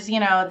judges,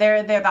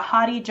 they're the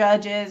haughty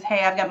judges. Hey,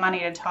 I've got money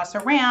to toss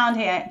around.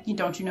 Hey,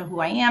 don't you know who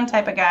I am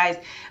type of guys.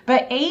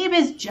 But Abe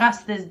is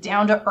just this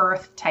down to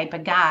earth type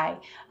of guy,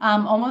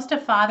 almost a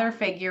father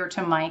figure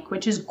to Mike,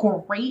 which is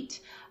great.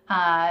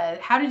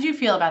 How did you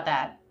feel about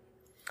that?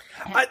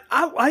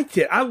 I liked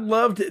it. I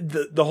loved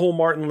the whole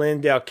Martin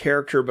Landau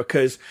character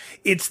because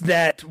it's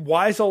that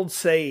wise old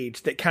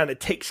sage that kind of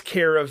takes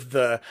care of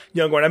the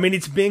young one. I mean,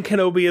 it's Ben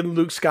Kenobi and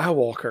Luke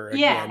Skywalker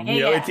again.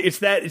 Yeah. It's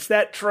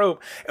that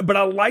trope. But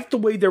I like the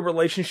way their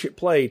relationship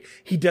played.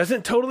 He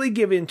doesn't totally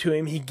give in to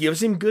him. He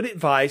gives him good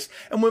advice.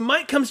 And when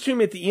Mike comes to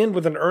him at the end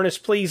with an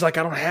earnest plea, he's like,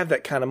 I don't have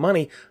that kind of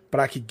money, but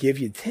I could give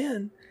you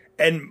 10.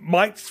 And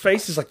Mike's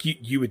face is like,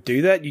 you would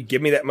do that? You'd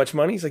give me that much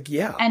money? He's like,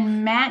 yeah.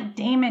 And Matt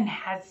Damon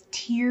has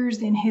tears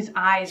in his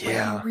eyes when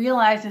he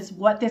realizes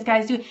what this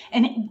guy's doing.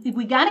 And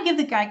we got to give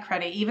the guy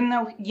credit, even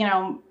though,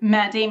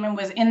 Matt Damon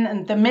was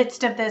in the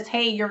midst of this,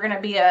 hey, you're going to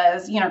be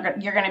a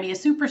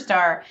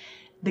superstar.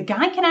 The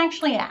guy can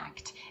actually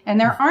act. And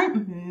there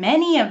aren't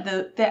many of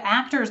the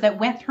actors that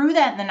went through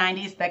that in the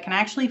 90s that can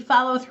actually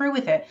follow through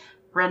with it.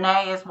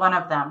 Renee is one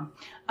of them.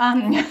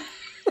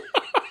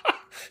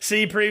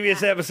 See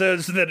previous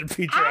episodes that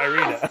feature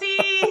Irina.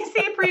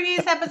 See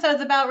previous episodes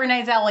about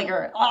Renee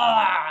Zellweger.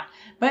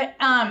 But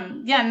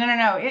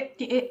no.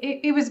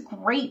 It was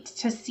great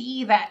to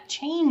see that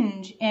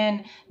change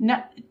in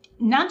not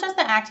just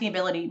the acting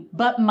ability,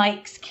 but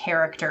Mike's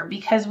character,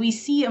 because we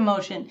see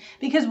emotion.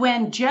 Because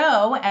when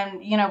Joe,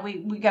 and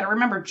we got to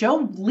remember,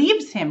 Joe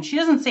leaves him. She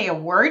doesn't say a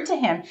word to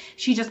him.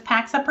 She just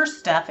packs up her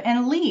stuff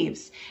and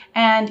leaves.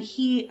 And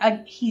he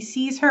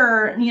sees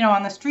her,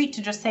 on the street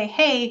to just say,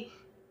 hey.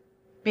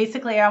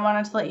 Basically, I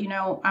wanted to let you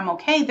know I'm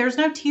okay. There's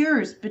no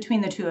tears between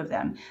the two of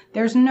them.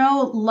 There's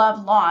no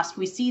love lost.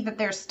 We see that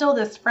there's still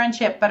this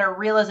friendship, but a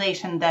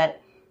realization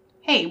that,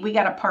 hey, we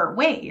got to part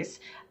ways,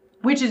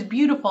 which is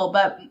beautiful.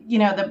 But,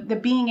 the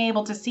being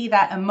able to see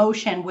that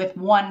emotion with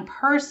one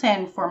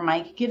person for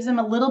Mike gives him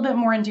a little bit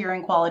more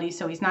endearing quality,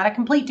 so he's not a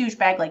complete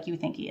douchebag like you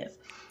think he is.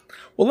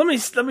 Well, let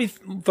me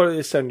throw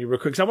this on you real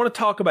quick, because I want to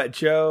talk about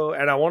Joe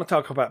and I want to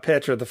talk about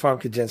Petra, the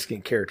Famke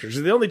Janssen characters.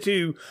 They're the only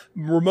two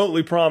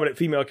remotely prominent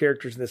female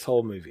characters in this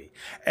whole movie,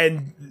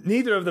 and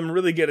neither of them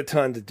really get a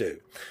ton to do.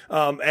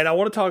 And I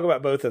want to talk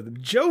about both of them.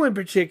 Joe in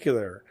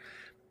particular,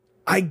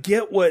 I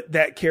get what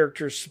that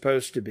character is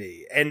supposed to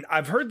be. And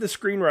I've heard the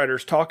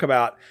screenwriters talk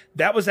about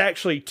that was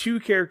actually two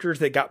characters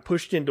that got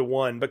pushed into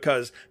one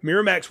because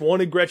Miramax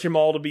wanted Gretchen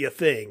Mol to be a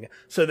thing.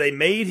 So they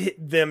made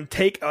them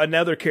take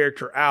another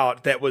character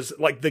out that was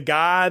like the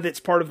guy that's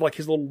part of like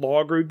his little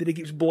law group that he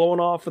keeps blowing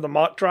off for the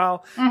mock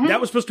trial. Mm-hmm. That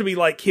was supposed to be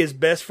like his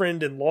best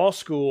friend in law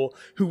school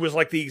who was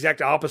like the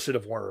exact opposite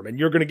of Worm. And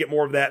you're going to get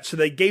more of that. So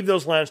they gave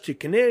those lines to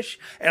Kanish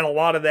and a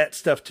lot of that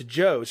stuff to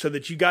Joe, so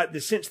that you got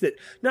the sense that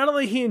not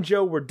only he and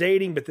Joe were dating,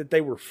 but that they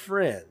were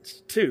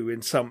friends too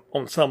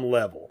on some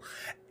level.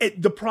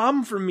 The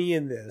problem for me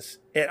in this,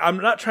 and I'm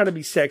not trying to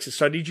be sexist,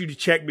 so I need you to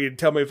check me and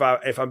tell me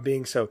if I'm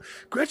being so.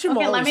 Gretchen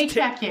Mol. Let me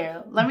check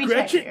you.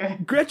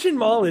 Gretchen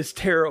Mol is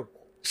terrible.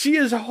 She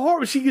is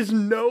horrible. She has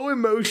no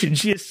emotion.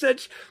 She has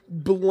such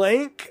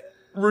blank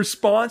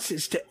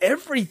responses to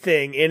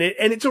everything in it,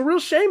 and it's a real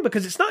shame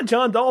because it's not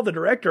John Dahl, the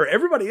director.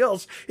 Everybody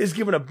else is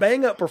given a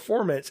bang up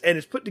performance and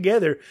is put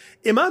together.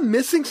 Am I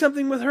missing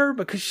something with her?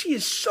 Because she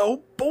is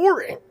so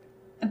boring.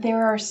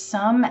 There are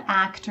some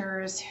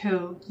actors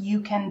who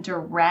you can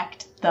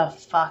direct the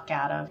fuck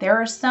out of. There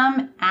are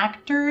some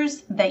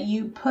actors that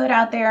you put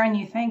out there and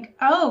you think,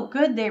 oh,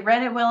 good, they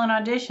read it well in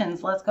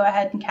auditions. Let's go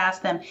ahead and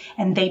cast them.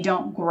 And they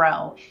don't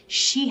grow.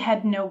 She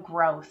had no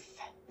growth.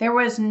 There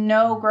was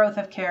no growth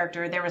of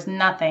character. There was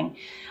nothing.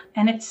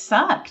 And it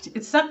sucked.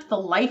 It sucked the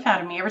life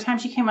out of me. Every time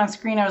she came on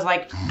screen, I was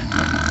like...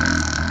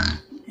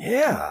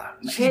 Yeah,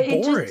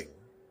 she's boring.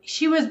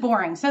 She was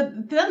boring. So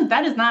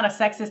that is not a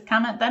sexist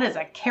comment. That is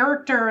a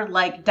character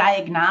like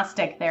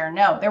diagnostic there.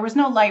 No, there was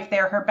no life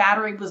there. Her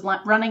battery was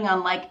running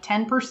on like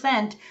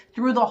 10%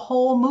 through the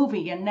whole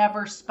movie and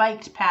never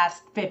spiked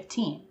past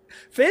 15.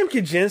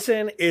 Famke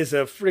Janssen is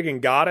a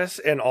friggin' goddess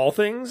in all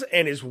things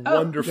and is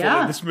wonderful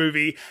in this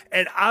movie.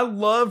 And I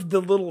loved the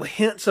little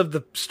hints of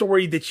the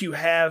story that you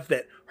have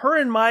that her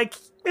and Mike,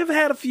 have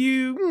had a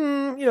few,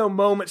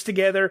 moments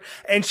together.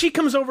 And she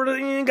comes over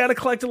to, got to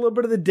collect a little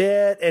bit of the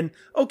debt. And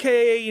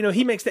okay,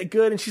 he makes that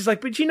good. And she's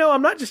like, but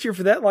I'm not just here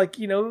for that. Like,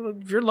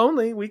 if you're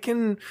lonely, we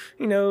can,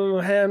 hang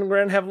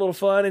around and have a little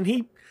fun. And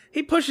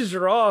he pushes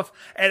her off.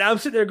 And I'm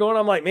sitting there going,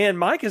 I'm like, man,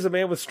 Mike is a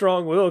man with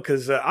strong will.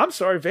 Because I'm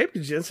sorry,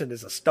 Famke Janssen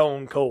is a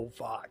stone cold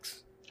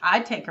fox.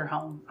 I'd take her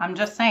home. I'm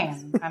just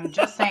saying.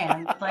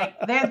 Like,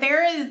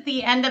 there is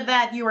the end of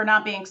that. You are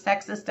not being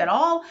sexist at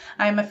all.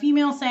 I'm a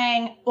female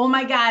saying, oh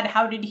my God,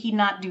 how did he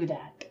not do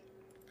that?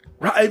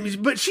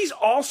 Right, but she's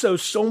also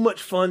so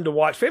much fun to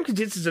watch. Famke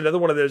Janssen is another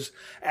one of those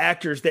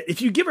actors that if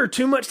you give her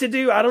too much to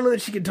do, I don't know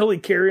that she can totally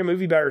carry a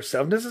movie by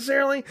herself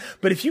necessarily.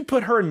 But if you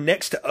put her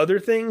next to other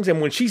things,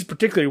 and when she's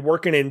particularly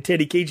working in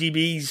Teddy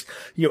KGB's,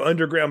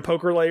 underground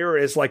poker layer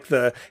as like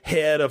the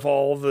head of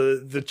all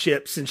the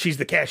chips, and she's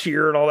the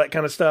cashier and all that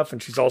kind of stuff,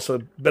 and she's also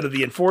a bit of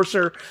the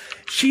enforcer.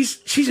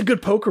 She's a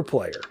good poker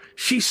player.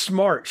 She's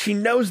smart. She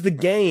knows the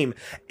game,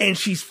 and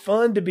she's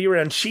fun to be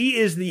around. She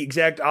is the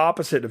exact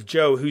opposite of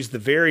Joe, who's the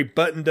very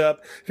buttoned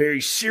up,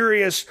 very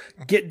serious,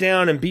 get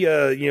down and be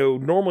a,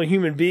 normal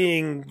human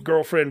being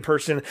girlfriend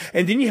person.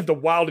 And then you have the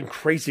wild and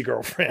crazy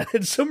girlfriend.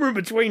 And somewhere in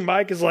between,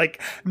 Mike is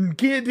like,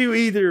 can't do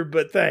either,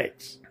 but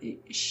thanks.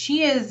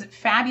 She is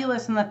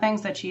fabulous in the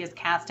things that she is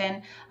cast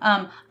in.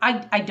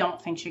 I don't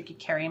think she could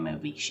carry a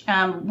movie.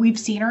 We've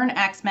seen her in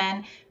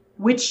X-Men,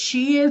 which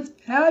she is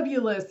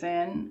fabulous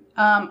in.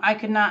 I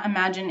could not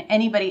imagine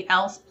anybody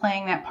else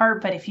playing that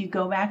part, but if you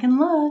go back and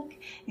look,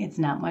 it's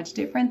not much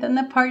different than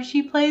the part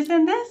she plays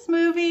in this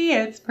movie.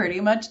 It's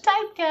pretty much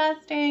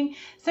typecasting.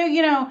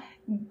 So,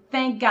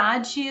 thank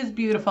God she is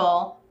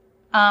beautiful,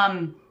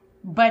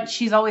 but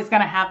she's always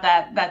going to have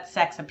that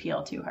sex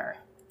appeal to her.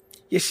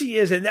 Yeah, she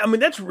is. And I mean,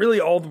 that's really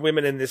all the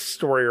women in this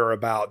story are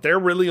about. They're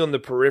really on the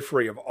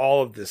periphery of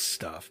all of this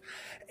stuff.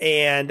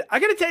 And I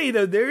got to tell you,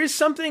 though, there is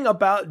something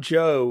about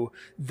Joe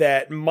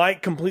that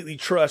Mike completely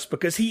trusts,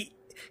 because he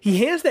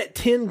hands that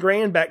 10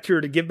 grand back to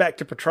her to give back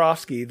to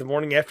Petrovsky the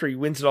morning after he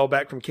wins it all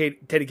back from Teddy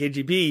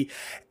KGB.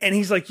 And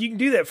he's like, you can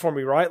do that for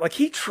me, right? Like,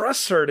 he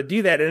trusts her to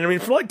do that. And I mean,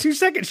 for like 2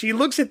 seconds, she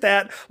looks at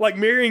that like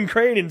Marion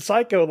Crane in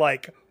Psycho,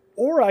 like,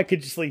 or I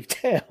could just leave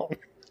town.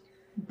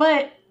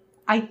 But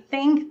I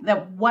think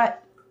that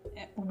what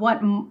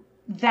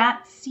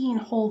that scene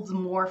holds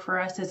more for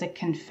us as a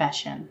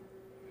confession.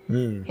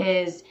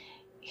 Is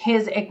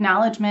his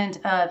acknowledgement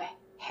of,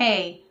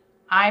 hey,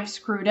 I've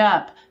screwed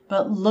up,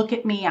 but look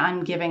at me,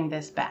 I'm giving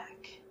this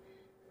back.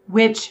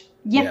 Which,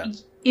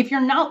 if you're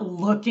not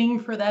looking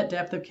for that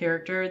depth of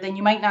character, then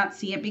you might not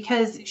see it,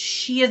 because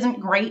she isn't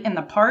great in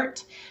the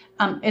part.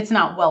 It's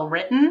not well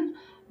written,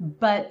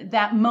 but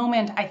that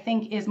moment, I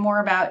think, is more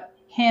about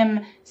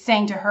him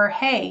saying to her,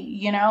 hey,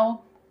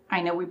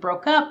 I know we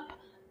broke up.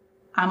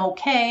 I'm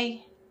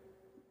okay.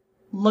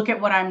 Look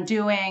at what I'm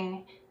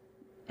doing.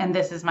 And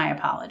this is my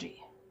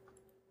apology.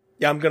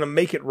 Yeah, I'm going to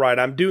make it right.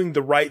 I'm doing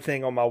the right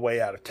thing on my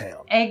way out of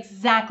town.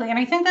 Exactly. And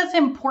I think that's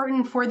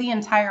important for the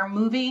entire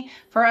movie,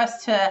 for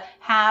us to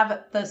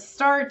have the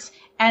start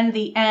and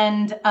the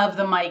end of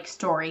the Mike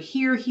story.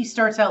 Here, he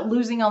starts out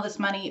losing all this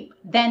money.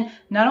 Then,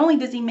 not only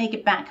does he make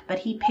it back, but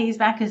he pays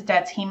back his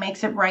debts. He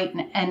makes it right.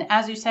 And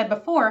as you said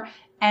before,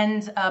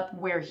 ends up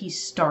where he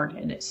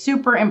started.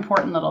 Super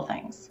important little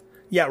things.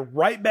 Yeah,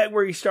 right back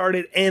where he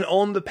started and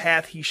on the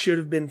path he should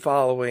have been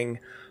following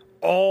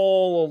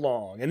all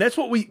along. And that's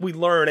what we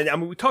learn. And I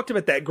mean, we talked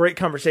about that great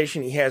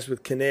conversation he has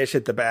with Kanish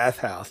at the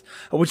bathhouse,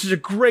 which is a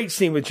great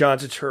scene with John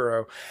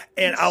Turturro.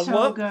 And I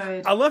love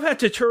how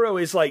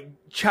Turturro is like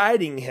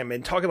chiding him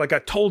and talking like, I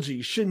told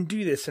you shouldn't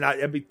do this. And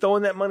I'd be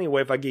throwing that money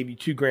away if I gave you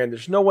 $2 grand.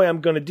 There's no way I'm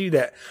going to do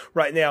that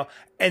right now.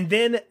 And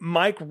then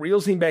Mike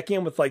reels him back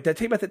in with like, did I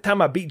tell you about that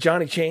time I beat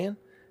Johnny Chan?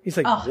 He's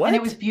like, what? And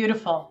it was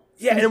beautiful.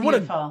 Yeah, and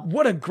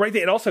what a great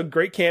thing. And also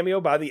great cameo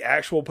by the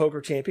actual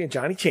poker champion,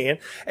 Johnny Chan,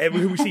 and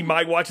who we see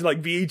Mike watching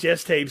like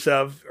VHS tapes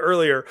of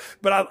earlier.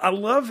 But I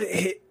love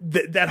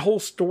that whole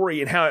story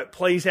and how it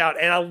plays out.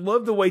 And I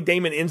love the way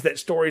Damon ends that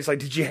story. It's like,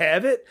 did you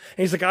have it?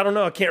 And he's like, I don't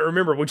know. I can't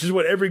remember, which is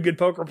what every good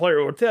poker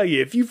player will tell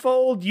you. If you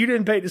fold, you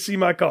didn't pay to see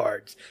my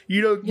cards.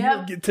 You don't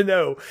get to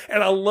know.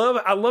 And I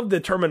love the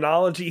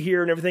terminology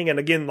here and everything. And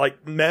again,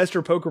 like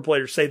master poker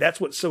players say,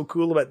 that's what's so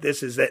cool about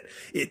this is that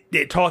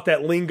it taught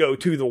that lingo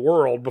to the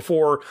world before,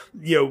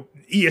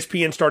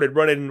 ESPN started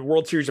running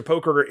World Series of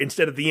Poker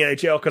instead of the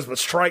NHL because the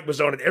strike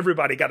was on and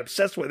everybody got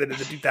obsessed with it in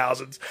the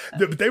 2000s.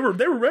 They were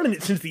running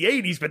it since the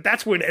 80s, but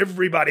that's when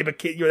everybody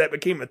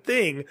became a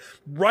thing.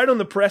 Right on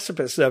the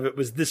precipice of it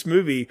was this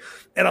movie.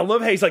 And I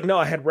love how he's like, no,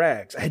 I had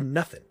rags. I had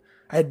nothing.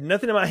 I had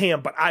nothing in my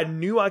hand, but I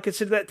knew I could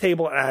sit at that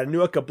table and I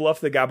knew I could bluff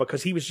the guy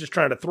because he was just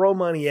trying to throw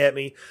money at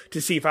me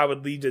to see if I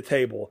would leave the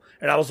table.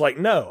 And I was like,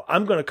 no,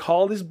 I'm going to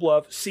call this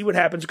bluff, see what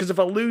happens. Because if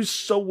I lose,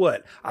 so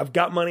what? I've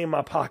got money in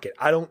my pocket.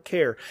 I don't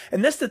care.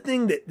 And that's the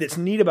thing that's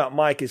neat about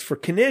Mike is for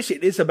Kanish,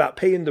 it is about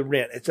paying the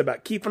rent. It's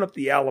about keeping up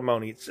the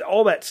alimony. It's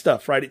all that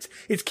stuff, right?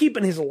 It's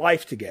keeping his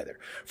life together.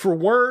 For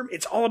Worm,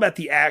 it's all about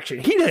the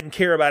action. He doesn't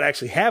care about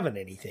actually having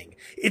anything.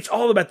 It's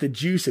all about the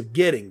juice of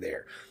getting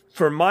there.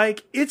 For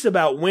Mike, it's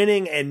about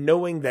winning and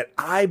knowing that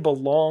I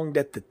belonged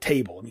at the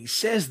table. And he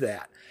says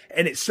that.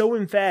 And it's so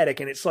emphatic.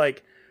 And it's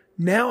like,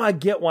 now I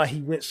get why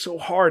he went so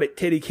hard at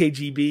Teddy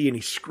KGB and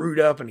he screwed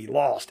up and he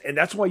lost. And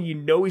that's why you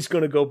know he's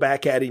going to go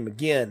back at him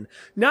again.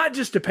 Not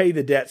just to pay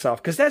the debts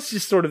off, because that's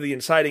just sort of the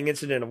inciting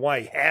incident of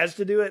why he has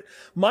to do it.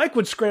 Mike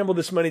would scramble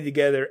this money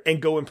together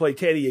and go and play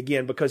Teddy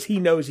again because he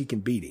knows he can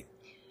beat him.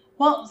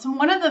 Well, so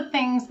one of the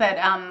things that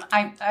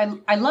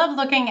I love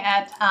looking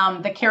at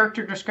the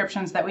character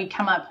descriptions that we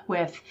come up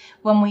with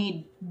when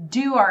we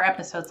do our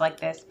episodes like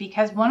this,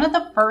 because one of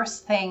the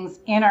first things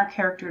in our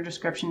character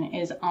description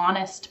is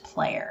honest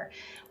player.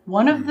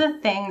 One of the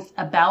things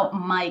about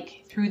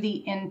Mike through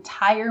the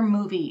entire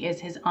movie is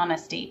his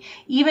honesty.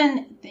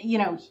 Even,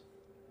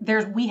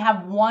 we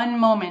have one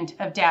moment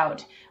of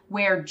doubt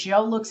where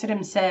Joe looks at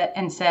him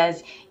and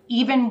says,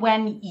 even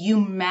when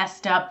you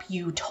messed up,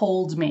 you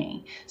told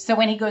me. So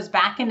when he goes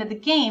back into the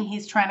game,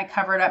 he's trying to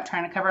cover it up.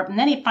 And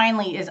then he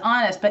finally is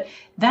honest. But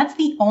that's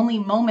the only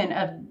moment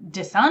of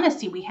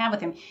dishonesty we have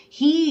with him.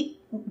 He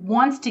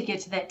wants to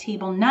get to that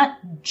table, not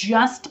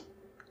just,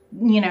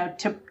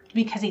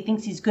 because he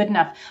thinks he's good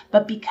enough,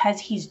 but because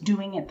he's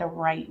doing it the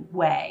right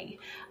way.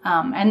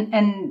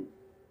 And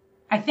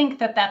I think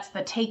that that's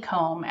the take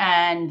home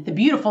and the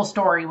beautiful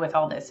story with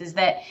all this is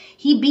that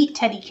he beat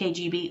Teddy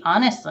KGB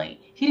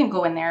honestly. He didn't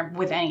go in there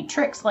with any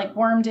tricks like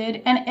Worm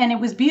did, and it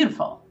was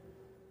beautiful.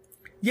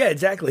 Yeah,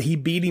 exactly. He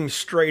beat him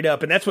straight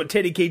up, and that's what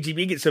Teddy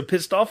KGB gets so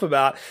pissed off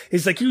about.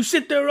 He's like, you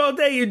sit there all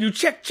day and you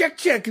check,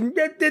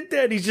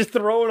 and he's just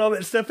throwing all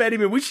that stuff at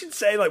him. And we should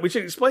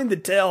explain the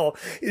tell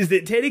is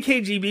that Teddy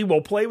KGB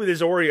will play with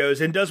his Oreos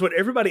and does what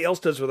everybody else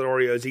does with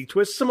Oreos. He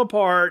twists them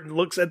apart and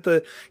looks at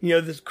the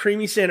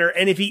creamy center,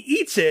 and if he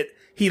eats it,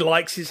 he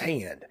likes his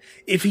hand.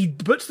 If he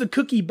puts the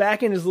cookie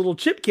back in his little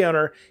chip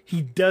counter,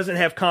 he doesn't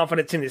have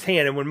confidence in his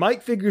hand. And when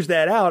Mike figures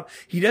that out,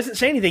 he doesn't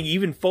say anything. He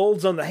even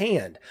folds on the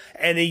hand.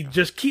 And he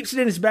just keeps it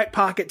in his back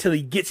pocket till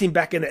he gets him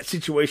back in that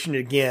situation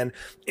again.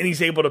 And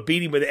he's able to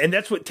beat him with it. And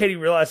that's what Teddy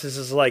realizes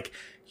is like,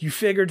 you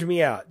figured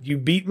me out. You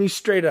beat me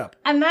straight up.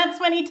 And that's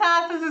when he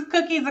tosses his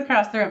cookies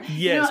across the room.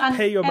 Yes,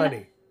 pay your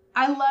money.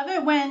 I love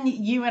it when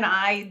you and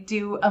I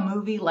do a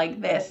movie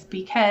like this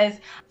because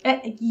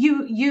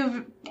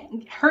you've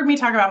heard me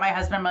talk about my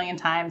husband a million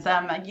times.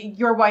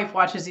 Your wife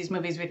watches these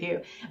movies with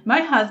you.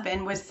 My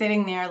husband was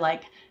sitting there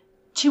like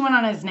chewing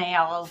on his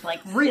nails, like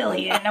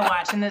really into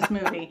watching this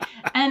movie.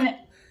 And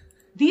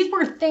these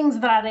were things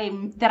that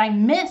I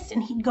missed.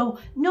 And he'd go,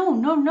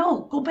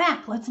 no, go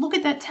back. Let's look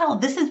at that tell.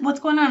 This is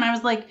what's going on. I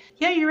was like,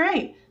 yeah, you're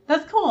right.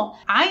 That's cool.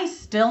 I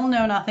still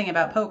know nothing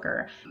about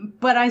poker,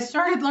 but I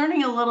started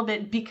learning a little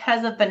bit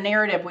because of the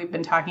narrative we've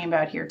been talking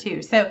about here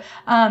too. So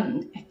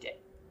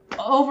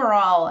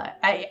overall,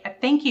 I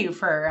thank you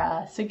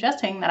for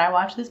suggesting that I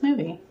watch this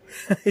movie.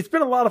 It's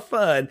been a lot of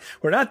fun.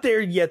 We're not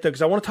there yet though,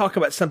 because I want to talk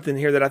about something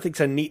here that I think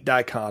is a neat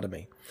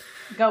dichotomy.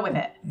 Go with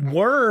it.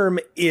 Worm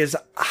is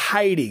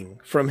hiding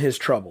from his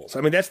troubles.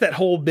 I mean, that's that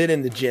whole bit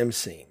in the gym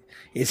scene.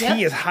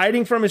 He is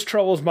hiding from his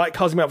troubles. Mike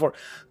calls him out for it.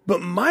 But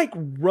Mike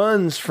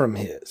runs from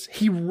his.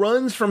 He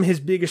runs from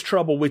his biggest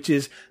trouble, which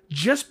is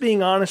just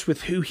being honest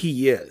with who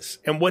he is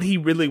and what he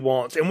really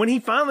wants. And when he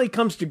finally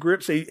comes to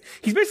grips, he's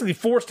basically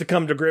forced to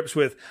come to grips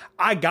with,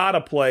 I gotta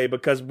play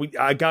because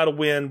I gotta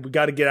win. We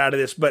gotta get out of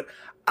this. But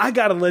I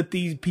gotta let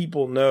these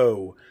people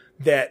know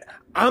that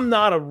I'm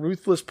not a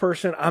ruthless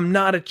person. I'm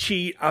not a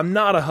cheat. I'm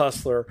not a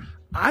hustler.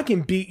 I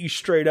can beat you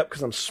straight up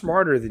because I'm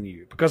smarter than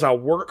you, because I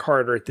work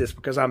harder at this,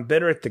 because I'm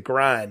better at the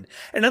grind.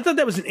 And I thought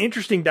that was an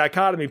interesting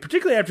dichotomy,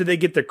 particularly after they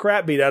get their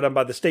crap beat out of them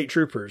by the state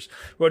troopers.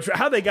 Which,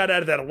 how they got out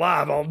of that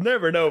alive, I'll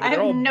never know. I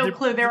have no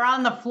clue. They're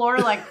on the floor,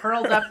 like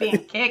curled up, being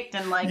kicked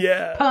and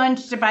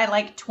punched by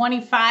like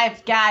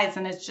 25 guys,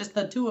 and it's just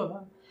the two of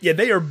them. Yeah,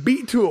 they are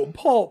beat to a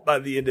pulp by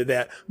the end of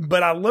that.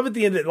 But I love at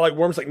the end that like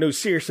Worm's like, no,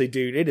 seriously,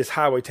 dude, it is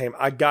highway time.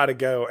 I gotta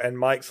go. And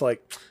Mike's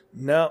like,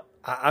 no,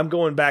 I'm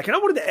going back. And I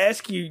wanted to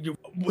ask you,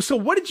 so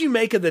what did you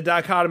make of the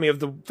dichotomy of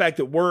the fact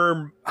that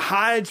Worm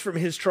hides from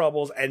his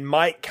troubles and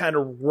Mike kind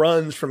of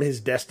runs from his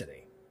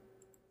destiny?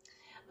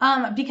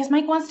 Because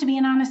Mike wants to be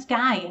an honest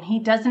guy, and he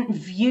doesn't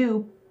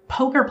view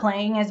poker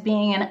playing as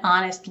being an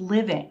honest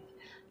living.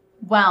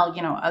 Well,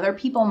 other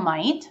people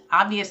might.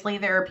 Obviously,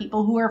 there are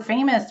people who are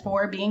famous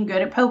for being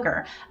good at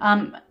poker.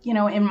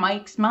 In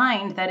Mike's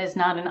mind, that is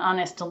not an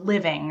honest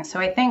living. So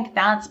I think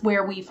that's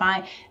where we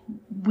find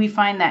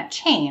that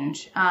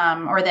change,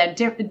 or that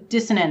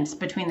dissonance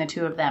between the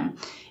two of them.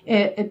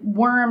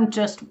 Worm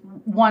just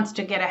wants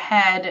to get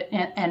ahead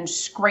and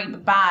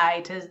scrape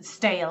by to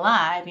stay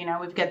alive.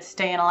 We've got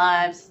staying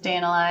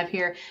alive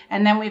here.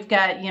 And then we've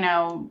got,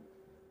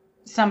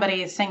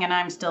 somebody singing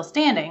I'm Still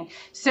Standing.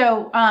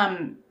 So,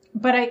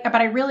 But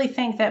I really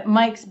think that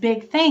Mike's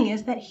big thing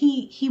is that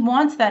he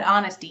wants that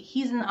honesty.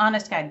 He's an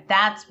honest guy.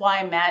 That's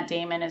why Matt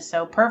Damon is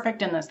so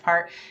perfect in this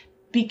part,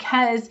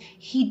 because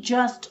he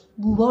just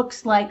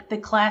looks like the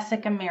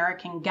classic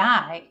American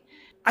guy.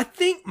 I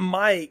think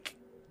Mike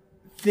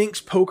thinks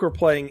poker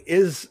playing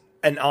is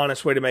an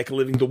honest way to make a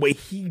living the way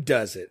he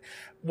does it.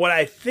 what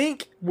I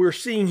think we're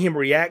seeing him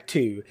react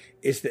to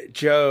is that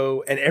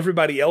Joe and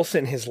everybody else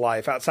in his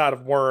life outside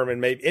of Worm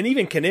and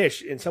even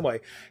Kanish in some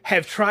way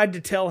have tried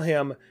to tell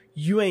him,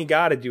 you ain't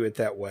got to do it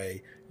that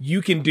way.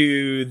 You can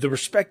do the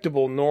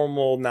respectable,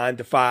 normal 9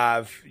 to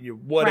 5,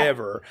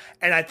 whatever. Right.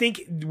 And I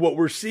think what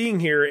we're seeing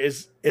here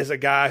is a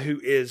guy who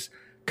is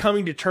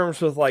coming to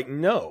terms with like,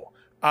 no,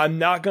 I'm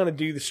not going to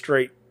do the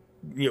straight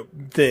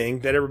thing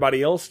that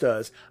everybody else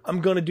does.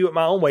 I'm going to do it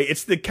my own way.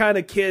 It's the kind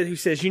of kid who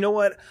says, you know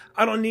what?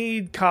 I don't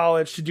need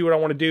college to do what I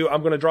want to do.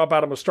 I'm going to drop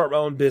out. I'm going to start my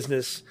own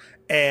business.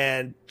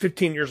 And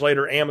 15 years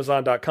later,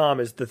 Amazon.com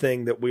is the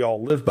thing that we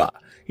all live by.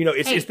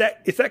 It's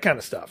that kind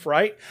of stuff,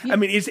 right? Yeah. I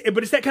mean,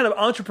 but it's that kind of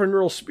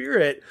entrepreneurial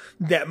spirit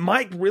that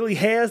Mike really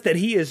has that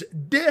he is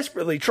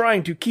desperately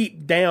trying to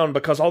keep down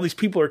because all these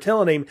people are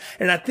telling him.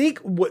 And I think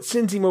what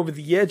sends him over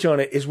the edge on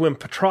it is when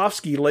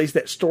Petrovsky lays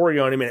that story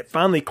on him and it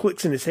finally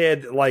clicks in his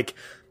head that, like,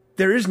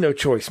 there is no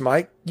choice,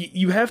 Mike.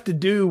 You have to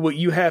do what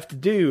you have to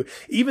do.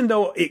 Even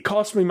though it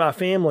cost me my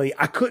family,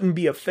 I couldn't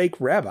be a fake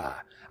rabbi.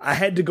 I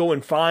had to go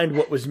and find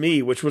what was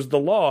me, which was the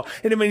law.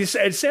 And I mean,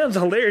 it sounds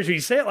hilarious when you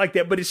say it like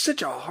that, but it's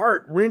such a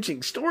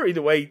heart-wrenching story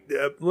the way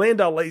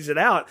Landau lays it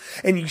out.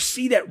 And you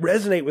see that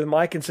resonate with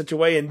Mike in such a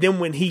way. And then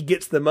when he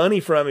gets the money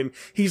from him,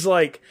 he's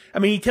like,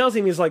 he tells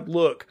him, he's like,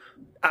 look,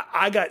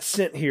 I got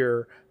sent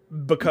here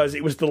because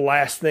it was the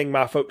last thing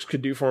my folks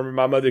could do for me,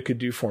 my mother could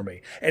do for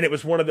me. And it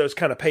was one of those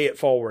kind of pay it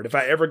forward. If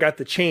I ever got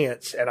the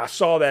chance and I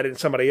saw that in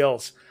somebody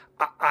else,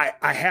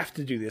 I have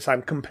to do this.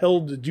 I'm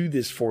compelled to do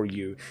this for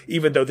you,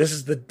 even though this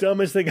is the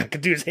dumbest thing I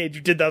could do is hand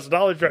you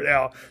 $10,000 right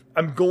now.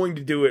 I'm going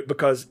to do it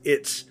because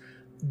it's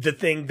the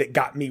thing that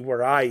got me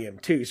where I am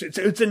too. So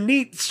it's a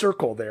neat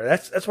circle there.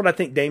 That's what I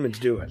think Damon's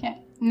doing. Yeah.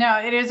 No,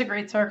 it is a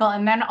great circle.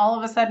 And then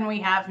all of a sudden we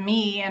have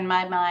me in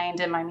my mind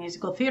and my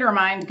musical theater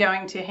mind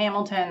going to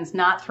Hamilton's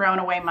Not Throwing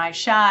Away My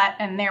Shot.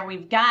 And there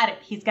we've got it.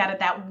 He's got it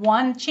that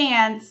one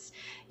chance,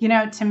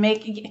 to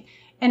make,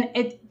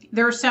 and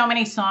there are so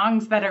many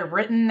songs that are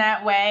written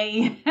that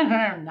way.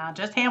 Not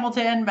just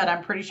Hamilton, but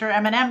I'm pretty sure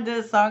Eminem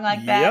did a song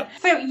like that.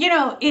 Yep.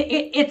 So,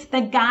 it's the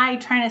guy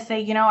trying to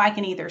say, I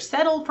can either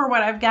settle for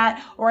what I've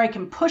got or I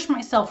can push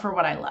myself for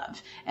what I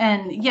love.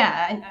 And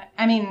yeah,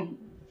 I mean,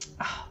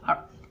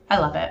 I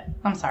love it.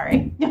 I'm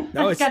sorry.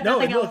 No, it's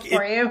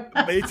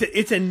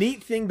it's a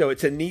neat thing though.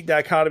 It's a neat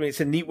dichotomy. It's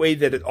a neat way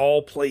that it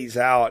all plays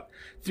out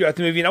throughout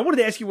the movie. And I wanted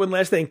to ask you one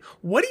last thing.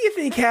 What do you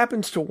think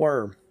happens to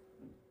Worm?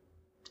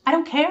 I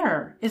don't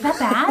care. Is that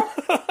bad?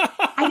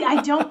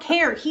 I don't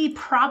care. He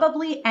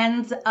probably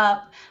ends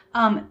up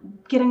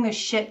getting the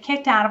shit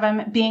kicked out of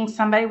him, being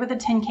somebody with a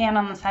tin can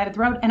on the side of the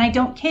road. And I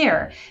don't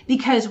care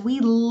because we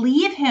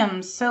leave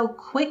him so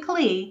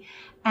quickly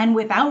and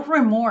without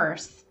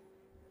remorse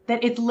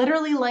that it's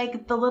literally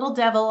like the little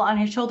devil on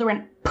his shoulder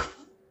went poof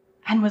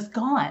and was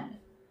gone.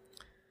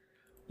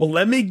 Well,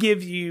 let me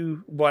give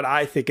you what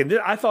I think. And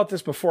I thought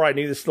this before I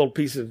knew this little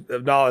piece of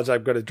knowledge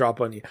I'm going to drop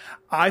on you.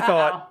 I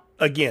thought...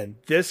 Again,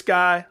 this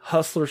guy,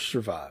 hustlers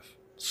survive.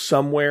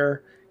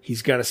 Somewhere,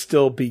 he's going to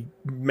still be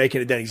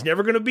making it down. He's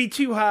never going to be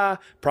too high,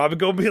 probably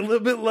going to be a little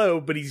bit low,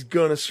 but he's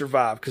going to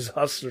survive because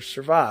hustlers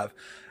survive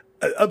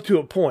up to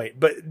a point.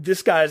 But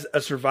this guy's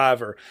a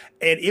survivor.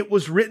 And it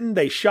was written,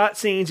 they shot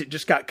scenes, it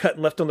just got cut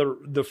and left on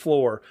the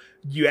floor.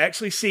 You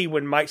actually see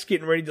when Mike's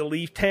getting ready to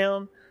leave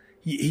town,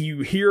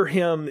 you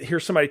hear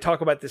somebody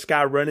talk about this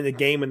guy running a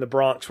game in the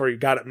Bronx where he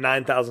got up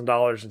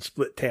 $9,000 and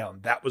split town.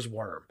 That was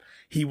Worm.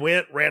 He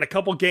ran a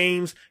couple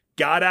games,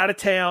 got out of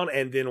town,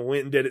 and then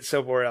went and did it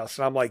somewhere else.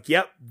 And I'm like,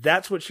 yep,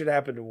 that's what should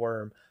happen to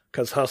Worm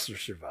because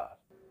hustlers survive.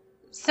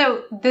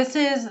 So this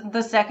is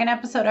the second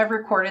episode I've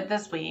recorded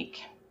this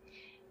week.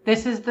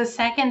 This is the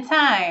second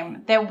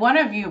time that one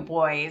of you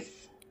boys,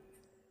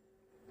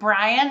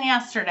 Brian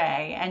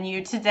yesterday and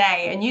you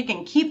today, and you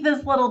can keep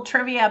this little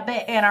trivia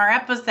bit in our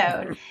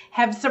episode,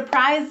 have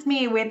surprised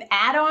me with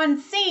add-on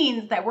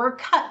scenes that were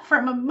cut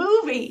from a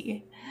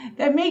movie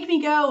that make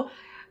me go,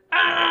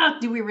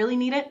 do we really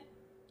need it?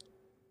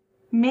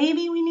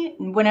 Maybe we need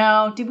it.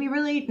 No, did we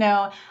really?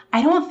 No,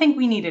 I don't think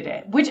we needed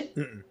it, which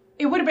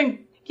it would have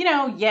been,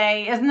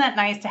 yay. Isn't that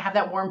nice to have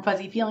that warm,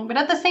 fuzzy feeling? But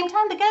at the same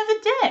time, the guy's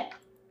a dick.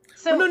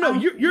 So no,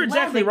 you're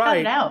exactly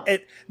right.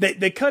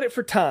 They cut it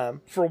for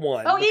time, for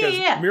one. Oh,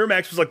 yeah.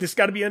 Miramax was like, this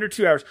got to be under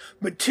 2 hours.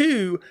 But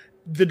two,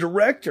 the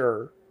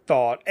director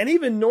thought, and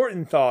even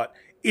Norton thought,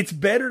 it's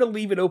better to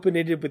leave it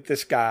open-ended with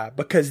this guy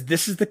because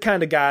this is the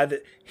kind of guy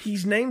that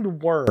he's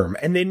named Worm,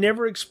 and they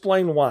never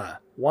explain why.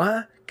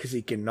 Why? Because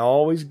he can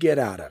always get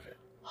out of it.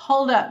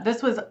 Hold up.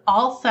 This was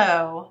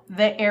also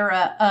the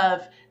era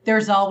of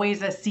there's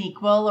always a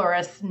sequel or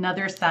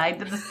another side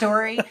to the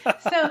story.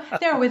 So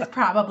there was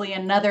probably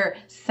another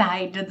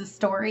side to the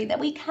story that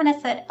we kind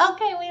of said,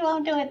 okay, we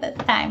won't do it this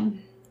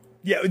time.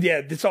 Yeah,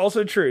 it's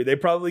also true. They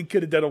probably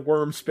could have done a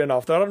Worm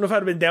spinoff. Though I don't know if I'd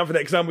have been down for that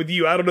because I'm with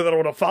you. I don't know that I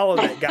want to follow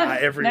that guy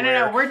everywhere.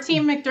 No. We're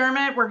Team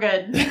McDermott. We're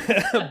good.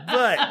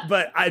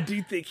 but I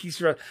do think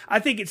I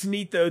think it's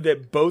neat, though,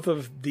 that both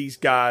of these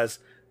guys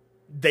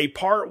they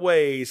part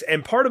ways,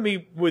 and part of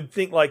me would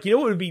think like, you know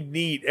what would be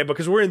neat, and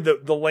because we're in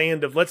the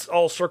land of let's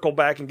all circle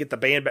back and get the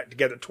band back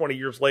together 20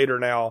 years later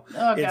now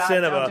in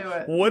cinema. Don't do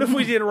it. What if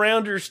we did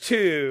Rounders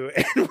 2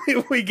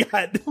 and we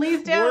got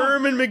Please don't.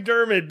 Worm and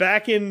McDermott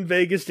back in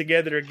Vegas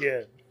together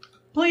again?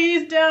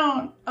 Please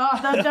don't.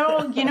 Oh,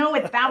 don't. You know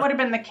what? That would have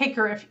been the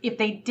kicker if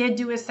they did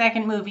do a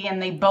second movie and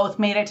they both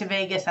made it to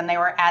Vegas and they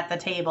were at the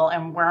table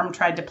and Worm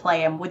tried to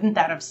play him. Wouldn't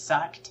that have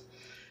sucked?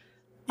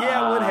 Yeah,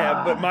 I would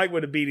have, but Mike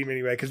would have beat him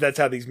anyway, because that's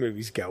how these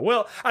movies go.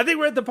 Well, I think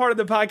we're at the part of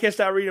the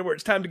podcast, Irina, where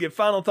it's time to give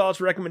final thoughts,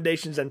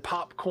 recommendations, and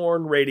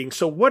popcorn ratings.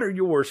 So what are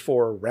yours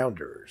for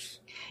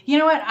Rounders? You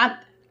know what?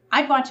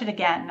 I'd watch it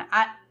again.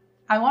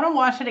 I want to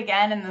watch it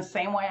again in the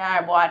same way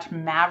I watch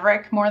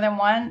Maverick more than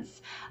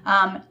once.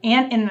 And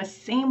in the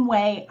same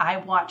way I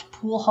watch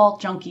Pool Hall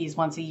Junkies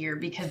once a year,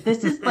 because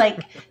this is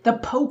like the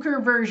poker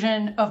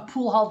version of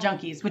Pool Hall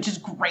Junkies, which is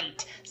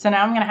great. So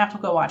now I'm going to have to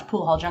go watch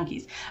Pool Hall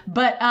Junkies.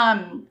 But,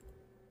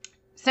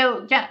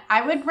 so yeah,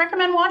 I would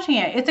recommend watching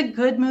it. It's a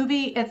good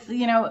movie. It's,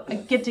 you know, a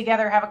get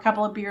together, have a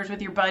couple of beers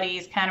with your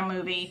buddies kind of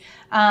movie.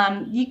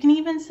 You can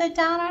even sit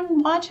down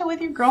and watch it with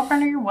your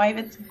girlfriend or your wife.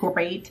 It's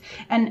great.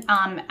 And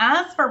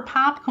as for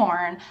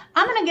popcorn,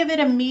 I'm going to give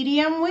it a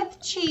medium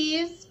with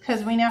cheese,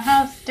 because we know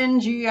how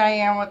stingy I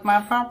am with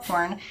my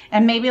popcorn,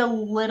 and maybe a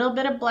little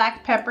bit of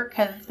black pepper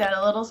because it's got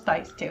a little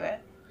spice to it.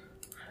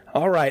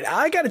 All right.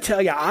 I got to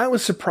tell you, I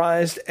was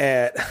surprised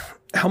at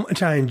how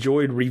much I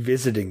enjoyed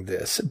revisiting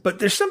this. But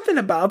there's something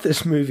about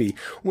this movie.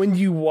 When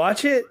you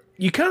watch it,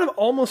 you kind of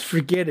almost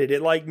forget it.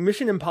 It like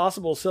Mission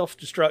Impossible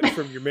self-destructs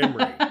from your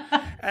memory.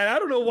 And I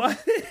don't know why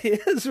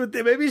it is with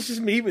it. Maybe it's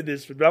just me with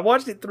this, but I've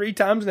watched it 3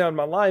 times now in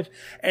my life.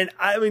 And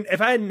I mean,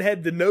 if I hadn't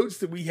had the notes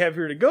that we have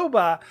here to go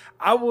by,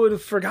 I would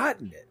have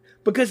forgotten it.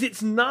 Because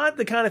it's not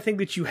the kind of thing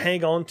that you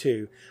hang on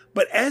to.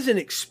 But as an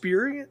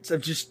experience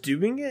of just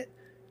doing it,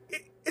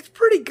 it's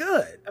pretty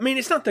good. I mean,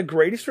 it's not the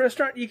greatest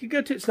restaurant you could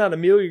go to. It's not a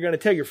meal you're going to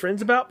tell your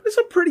friends about, but it's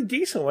a pretty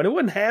decent one. It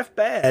wasn't half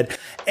bad.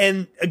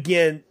 And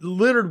again,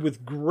 littered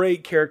with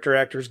great character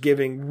actors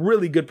giving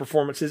really good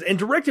performances and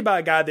directed by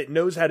a guy that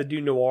knows how to do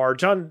noir.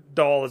 John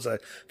Dahl is a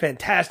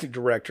fantastic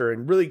director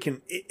and really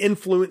can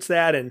influence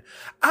that. And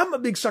I'm a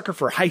big sucker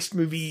for heist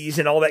movies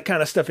and all that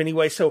kind of stuff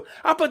anyway. So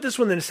I put this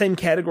one in the same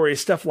category as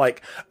stuff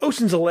like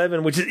Ocean's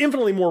 11, which is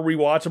infinitely more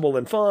rewatchable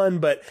and fun,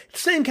 but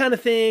same kind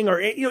of thing,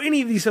 or, you know,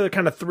 any of these other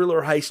kind of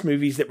thriller heist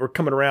movies that were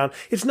coming around.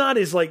 It's not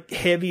as like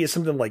heavy as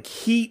something like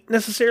Heat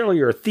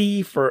necessarily, or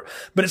Thief,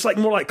 but it's like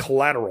more like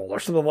Collateral or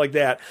something like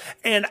that.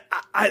 And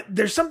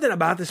there's something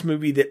about this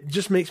movie that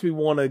just makes me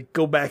want to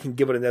go back and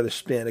give it another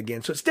spin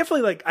again. So it's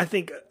definitely like, I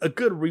think, a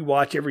good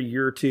rewatch every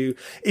year or two.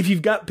 If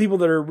you've got people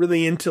that are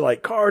really into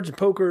like cards and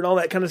poker and all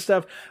that kind of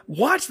stuff,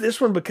 watch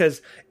this one,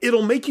 because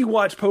it'll make you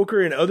watch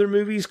poker and other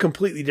movies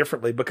completely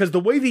differently, because the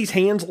way these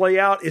hands lay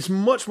out is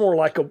much more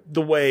like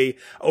the way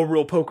a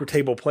real poker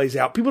table plays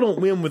out. People don't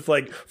win with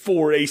like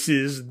 4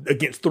 aces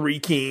against 3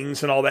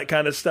 kings and all that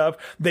kind of stuff.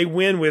 They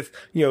win with,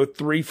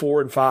 3,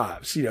 4, and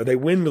 5s. They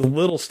win with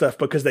little stuff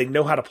because they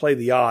know how to play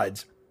the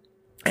odds.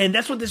 And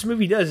that's what this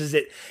movie does, is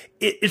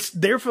it's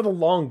there for the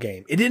long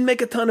game. It didn't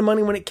make a ton of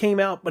money when it came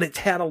out, but it's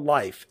had a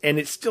life, and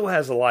it still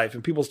has a life,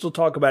 and people still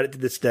talk about it to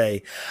this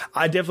day.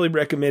 I definitely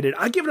recommend it.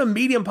 I give it a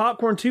medium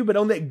popcorn too, but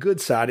on that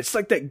good side. It's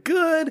like that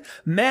good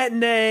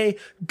matinee,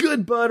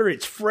 good butter.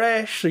 It's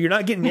fresh, so you're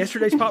not getting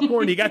yesterday's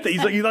popcorn. You got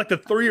you like the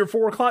 3 or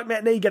 4 o'clock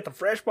matinee. You got the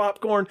fresh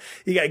popcorn.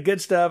 You got good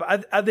stuff.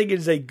 I think it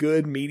is a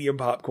good medium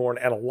popcorn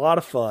and a lot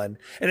of fun.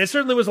 And it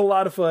certainly was a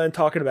lot of fun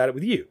talking about it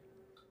with you.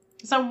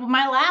 So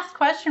my last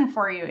question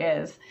for you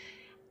is,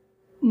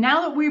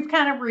 now that we've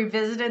kind of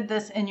revisited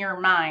this in your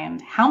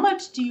mind, how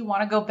much do you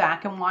want to go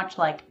back and watch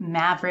like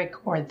Maverick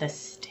or The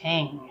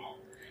Sting?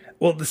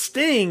 Well, The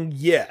Sting,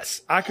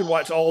 yes. I could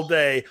watch all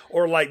day.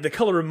 Or like The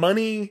Color of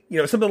Money,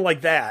 something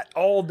like that,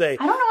 all day.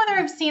 I don't know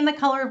whether I've seen The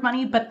Color of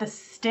Money, but The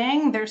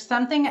Sting, there's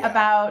something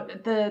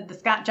about the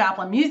Scott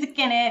Joplin music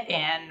in it,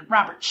 and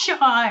Robert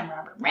Shaw and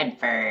Robert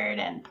Redford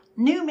and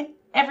Newman,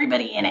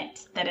 everybody in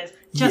it that is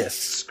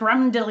just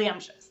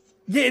scrumdiddlyumptious.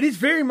 Yeah, it is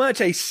very much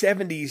a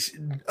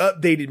 70s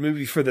updated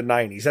movie for the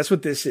 90s. That's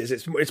what this is.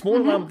 It's more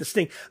in line with The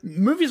Sting.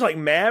 Movies like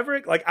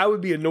Maverick, like I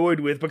would be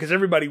annoyed with, because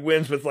everybody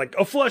wins with like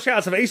a flush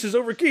house of aces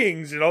over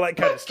kings and all that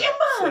kind of stuff.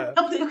 Come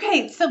on. So.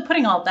 Okay, so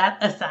putting all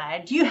that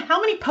aside, how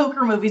many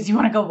poker movies do you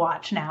want to go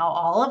watch now?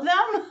 All of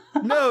them?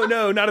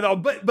 No, not at all.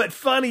 But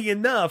funny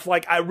enough,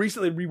 like I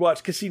recently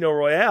rewatched Casino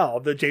Royale,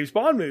 the James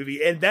Bond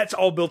movie, and that's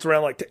all built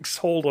around like Texas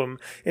Hold'em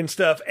and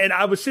stuff. And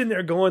I was sitting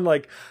there going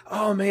like,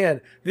 oh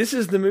man, this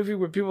is the movie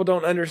where people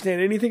don't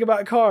understand anything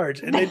about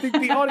cards, and they think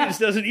the audience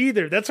doesn't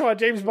either. That's why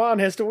James Bond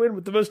has to win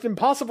with the most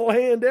impossible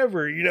hand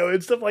ever,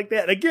 and stuff like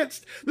that,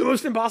 against the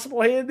most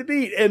impossible hand to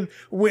beat. And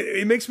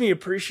it makes me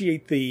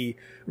appreciate the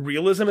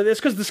realism of this,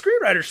 because the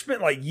screenwriter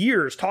spent like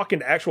years talking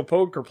to actual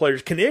poker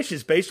players. Knish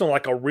is based on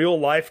like a real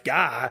life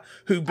guy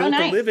who built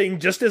a living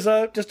just as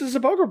a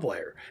poker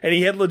player, and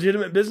he had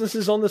legitimate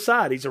businesses on the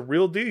side. He's a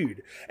real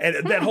dude. And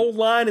that whole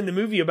line in the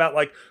movie about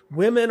like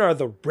women are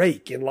the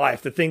rake in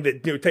life, the thing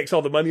that takes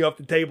all the money off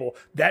the table,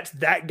 that that's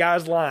that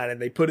guy's line,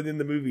 and they put it in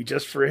the movie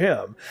just for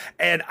him.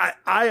 And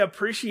I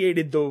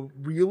appreciated the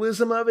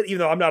realism of it, even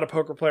though I'm not a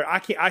poker player. I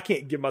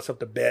can't give myself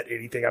to bet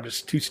anything. I'm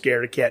just too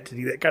scared of cat to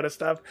do that kind of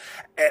stuff.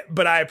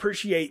 But I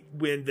appreciate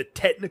when the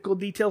technical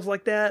details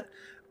like that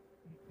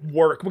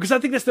work, because I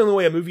think that's the only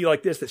way a movie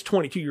like this that's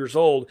 22 years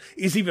old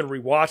is even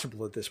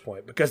rewatchable at this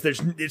point, because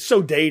it's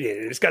so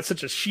dated. It's got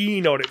such a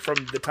sheen on it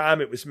from the time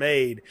it was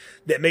made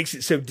that makes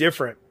it so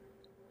different.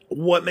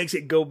 What makes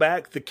it go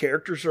back? The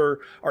characters are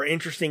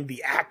interesting.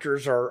 The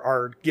actors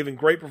are giving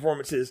great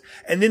performances.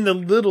 And then the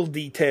little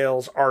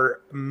details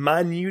are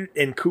minute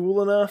and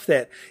cool enough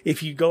that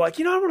if you go like,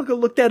 I want to go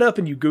look that up,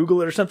 and you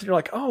Google it or something, you're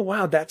like, oh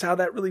wow, that's how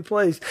that really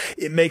plays.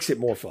 It makes it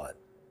more fun.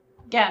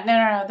 Yeah,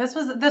 no. This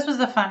was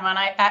a fun one.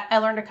 I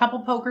learned a couple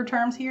poker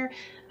terms here.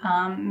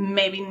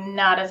 Maybe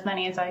not as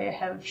many as I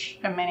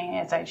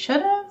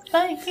should have, but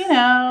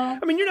I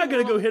mean, you're not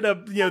going to go hit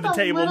up the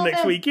table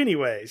next week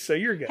anyway, so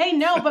you're good. Hey,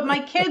 no, but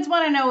my kids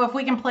want to know if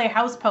we can play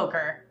house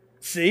poker.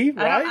 See,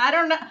 right?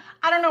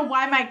 I don't know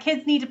why my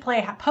kids need to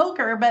play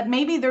poker, but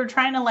maybe they're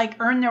trying to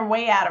earn their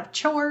way out of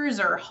chores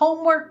or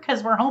homework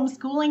because we're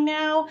homeschooling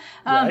now,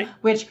 right.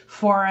 Which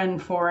foreign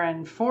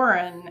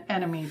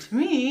enemy to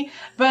me.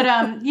 But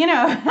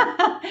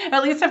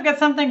at least I've got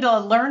something to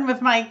learn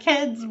with my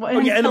kids.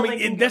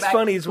 That's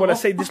funny is what I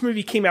say. This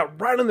movie came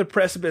out right on the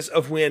precipice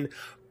of when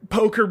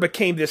poker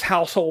became this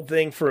household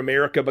thing for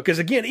America, because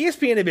again,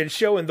 ESPN had been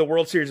showing the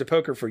World Series of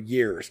Poker for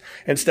years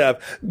and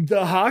stuff.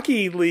 The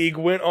hockey league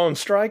went on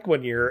strike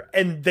one year,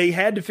 and they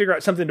had to figure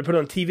out something to put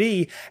on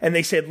TV, and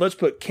they said, let's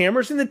put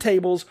cameras in the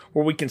tables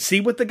where we can see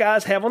what the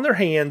guys have on their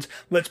hands.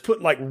 Let's put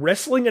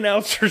wrestling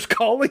announcers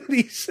calling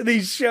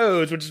these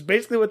shows, which is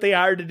basically what they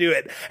hired to do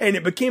it. And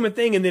it became a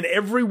thing, and then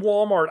every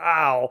Walmart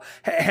aisle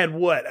had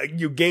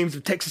games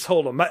of Texas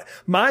Hold'em.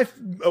 My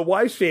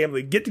wife's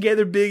family get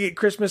together big at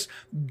Christmas.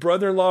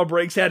 Brother-in-law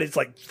breaks out. It's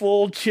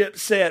full chip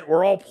set.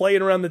 We're all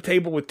playing around the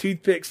table with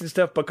toothpicks and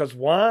stuff, because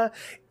why?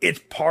 It's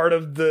part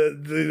of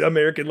the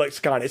American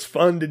lexicon. It's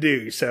fun to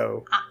do.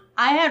 So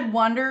I had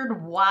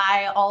wondered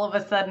why all of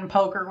a sudden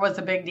poker was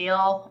a big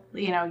deal,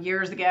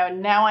 years ago.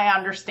 Now I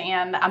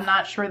understand. I'm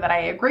not sure that I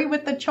agree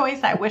with the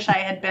choice. I wish I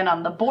had been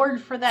on the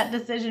board for that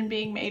decision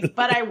being made,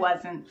 but I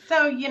wasn't.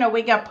 So,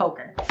 we got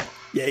poker.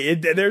 Yeah,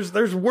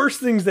 there's worse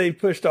things they've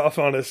pushed off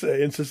on us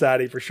in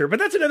society for sure. But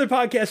that's another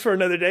podcast for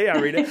another day,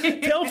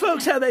 Irina. Tell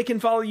folks how they can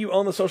follow you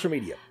on the social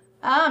media.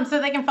 So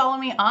they can follow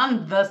me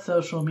on the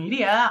social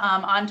media,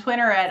 on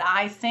Twitter at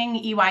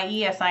iSing,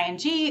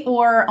 EYESING,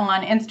 or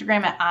on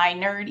Instagram at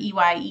iNerd,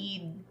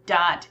 EYE.NERD.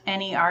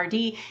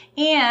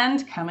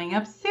 And coming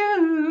up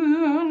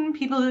soon,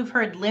 people who've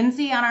heard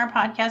Lindsay on our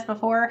podcast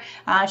before,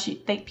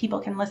 people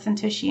can listen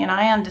to she and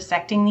I on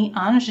Dissecting the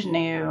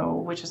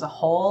Ingenue, which is a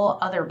whole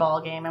other ball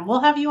game. And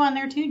we'll have you on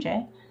there too,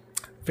 Jay.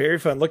 Very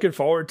fun. Looking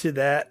forward to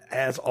that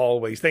as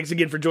always. Thanks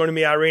again for joining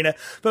me, Irina.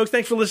 Folks,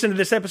 thanks for listening to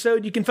this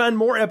episode. You can find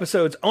more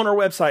episodes on our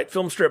website,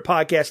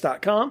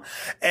 filmstrippodcast.com,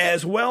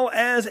 as well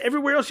as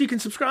everywhere else you can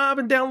subscribe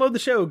and download the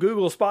show.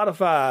 Google,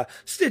 Spotify,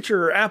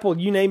 Stitcher, Apple,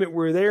 you name it,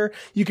 we're there.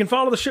 You can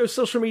follow the show's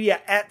social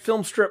media at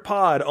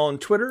FilmstripPod on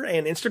Twitter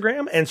and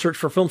Instagram, and search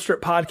for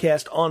Filmstrip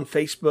Podcast on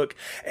Facebook.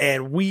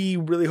 And we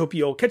really hope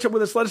you'll catch up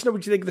with us. Let us know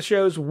what you think of the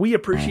shows. We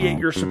appreciate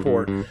your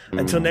support.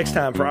 Until next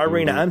time, for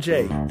Irina, I'm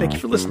Jay. Thank you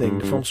for listening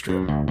to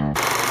Filmstrip.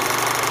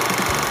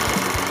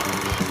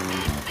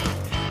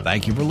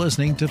 Thank you for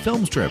listening to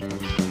Filmstrip.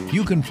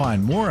 You can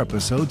find more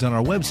episodes on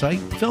our website,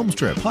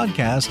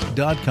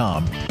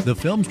 filmstrippodcast.com. The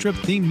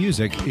Filmstrip theme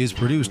music is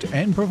produced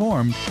and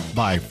performed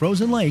by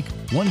Frozen Lake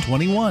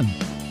 121.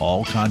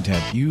 All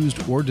content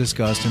used or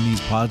discussed in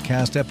these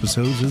podcast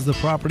episodes is the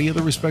property of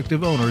the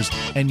respective owners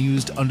and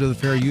used under the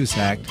Fair Use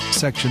Act,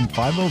 Section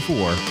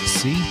 504,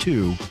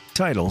 C2,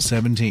 Title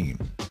 17.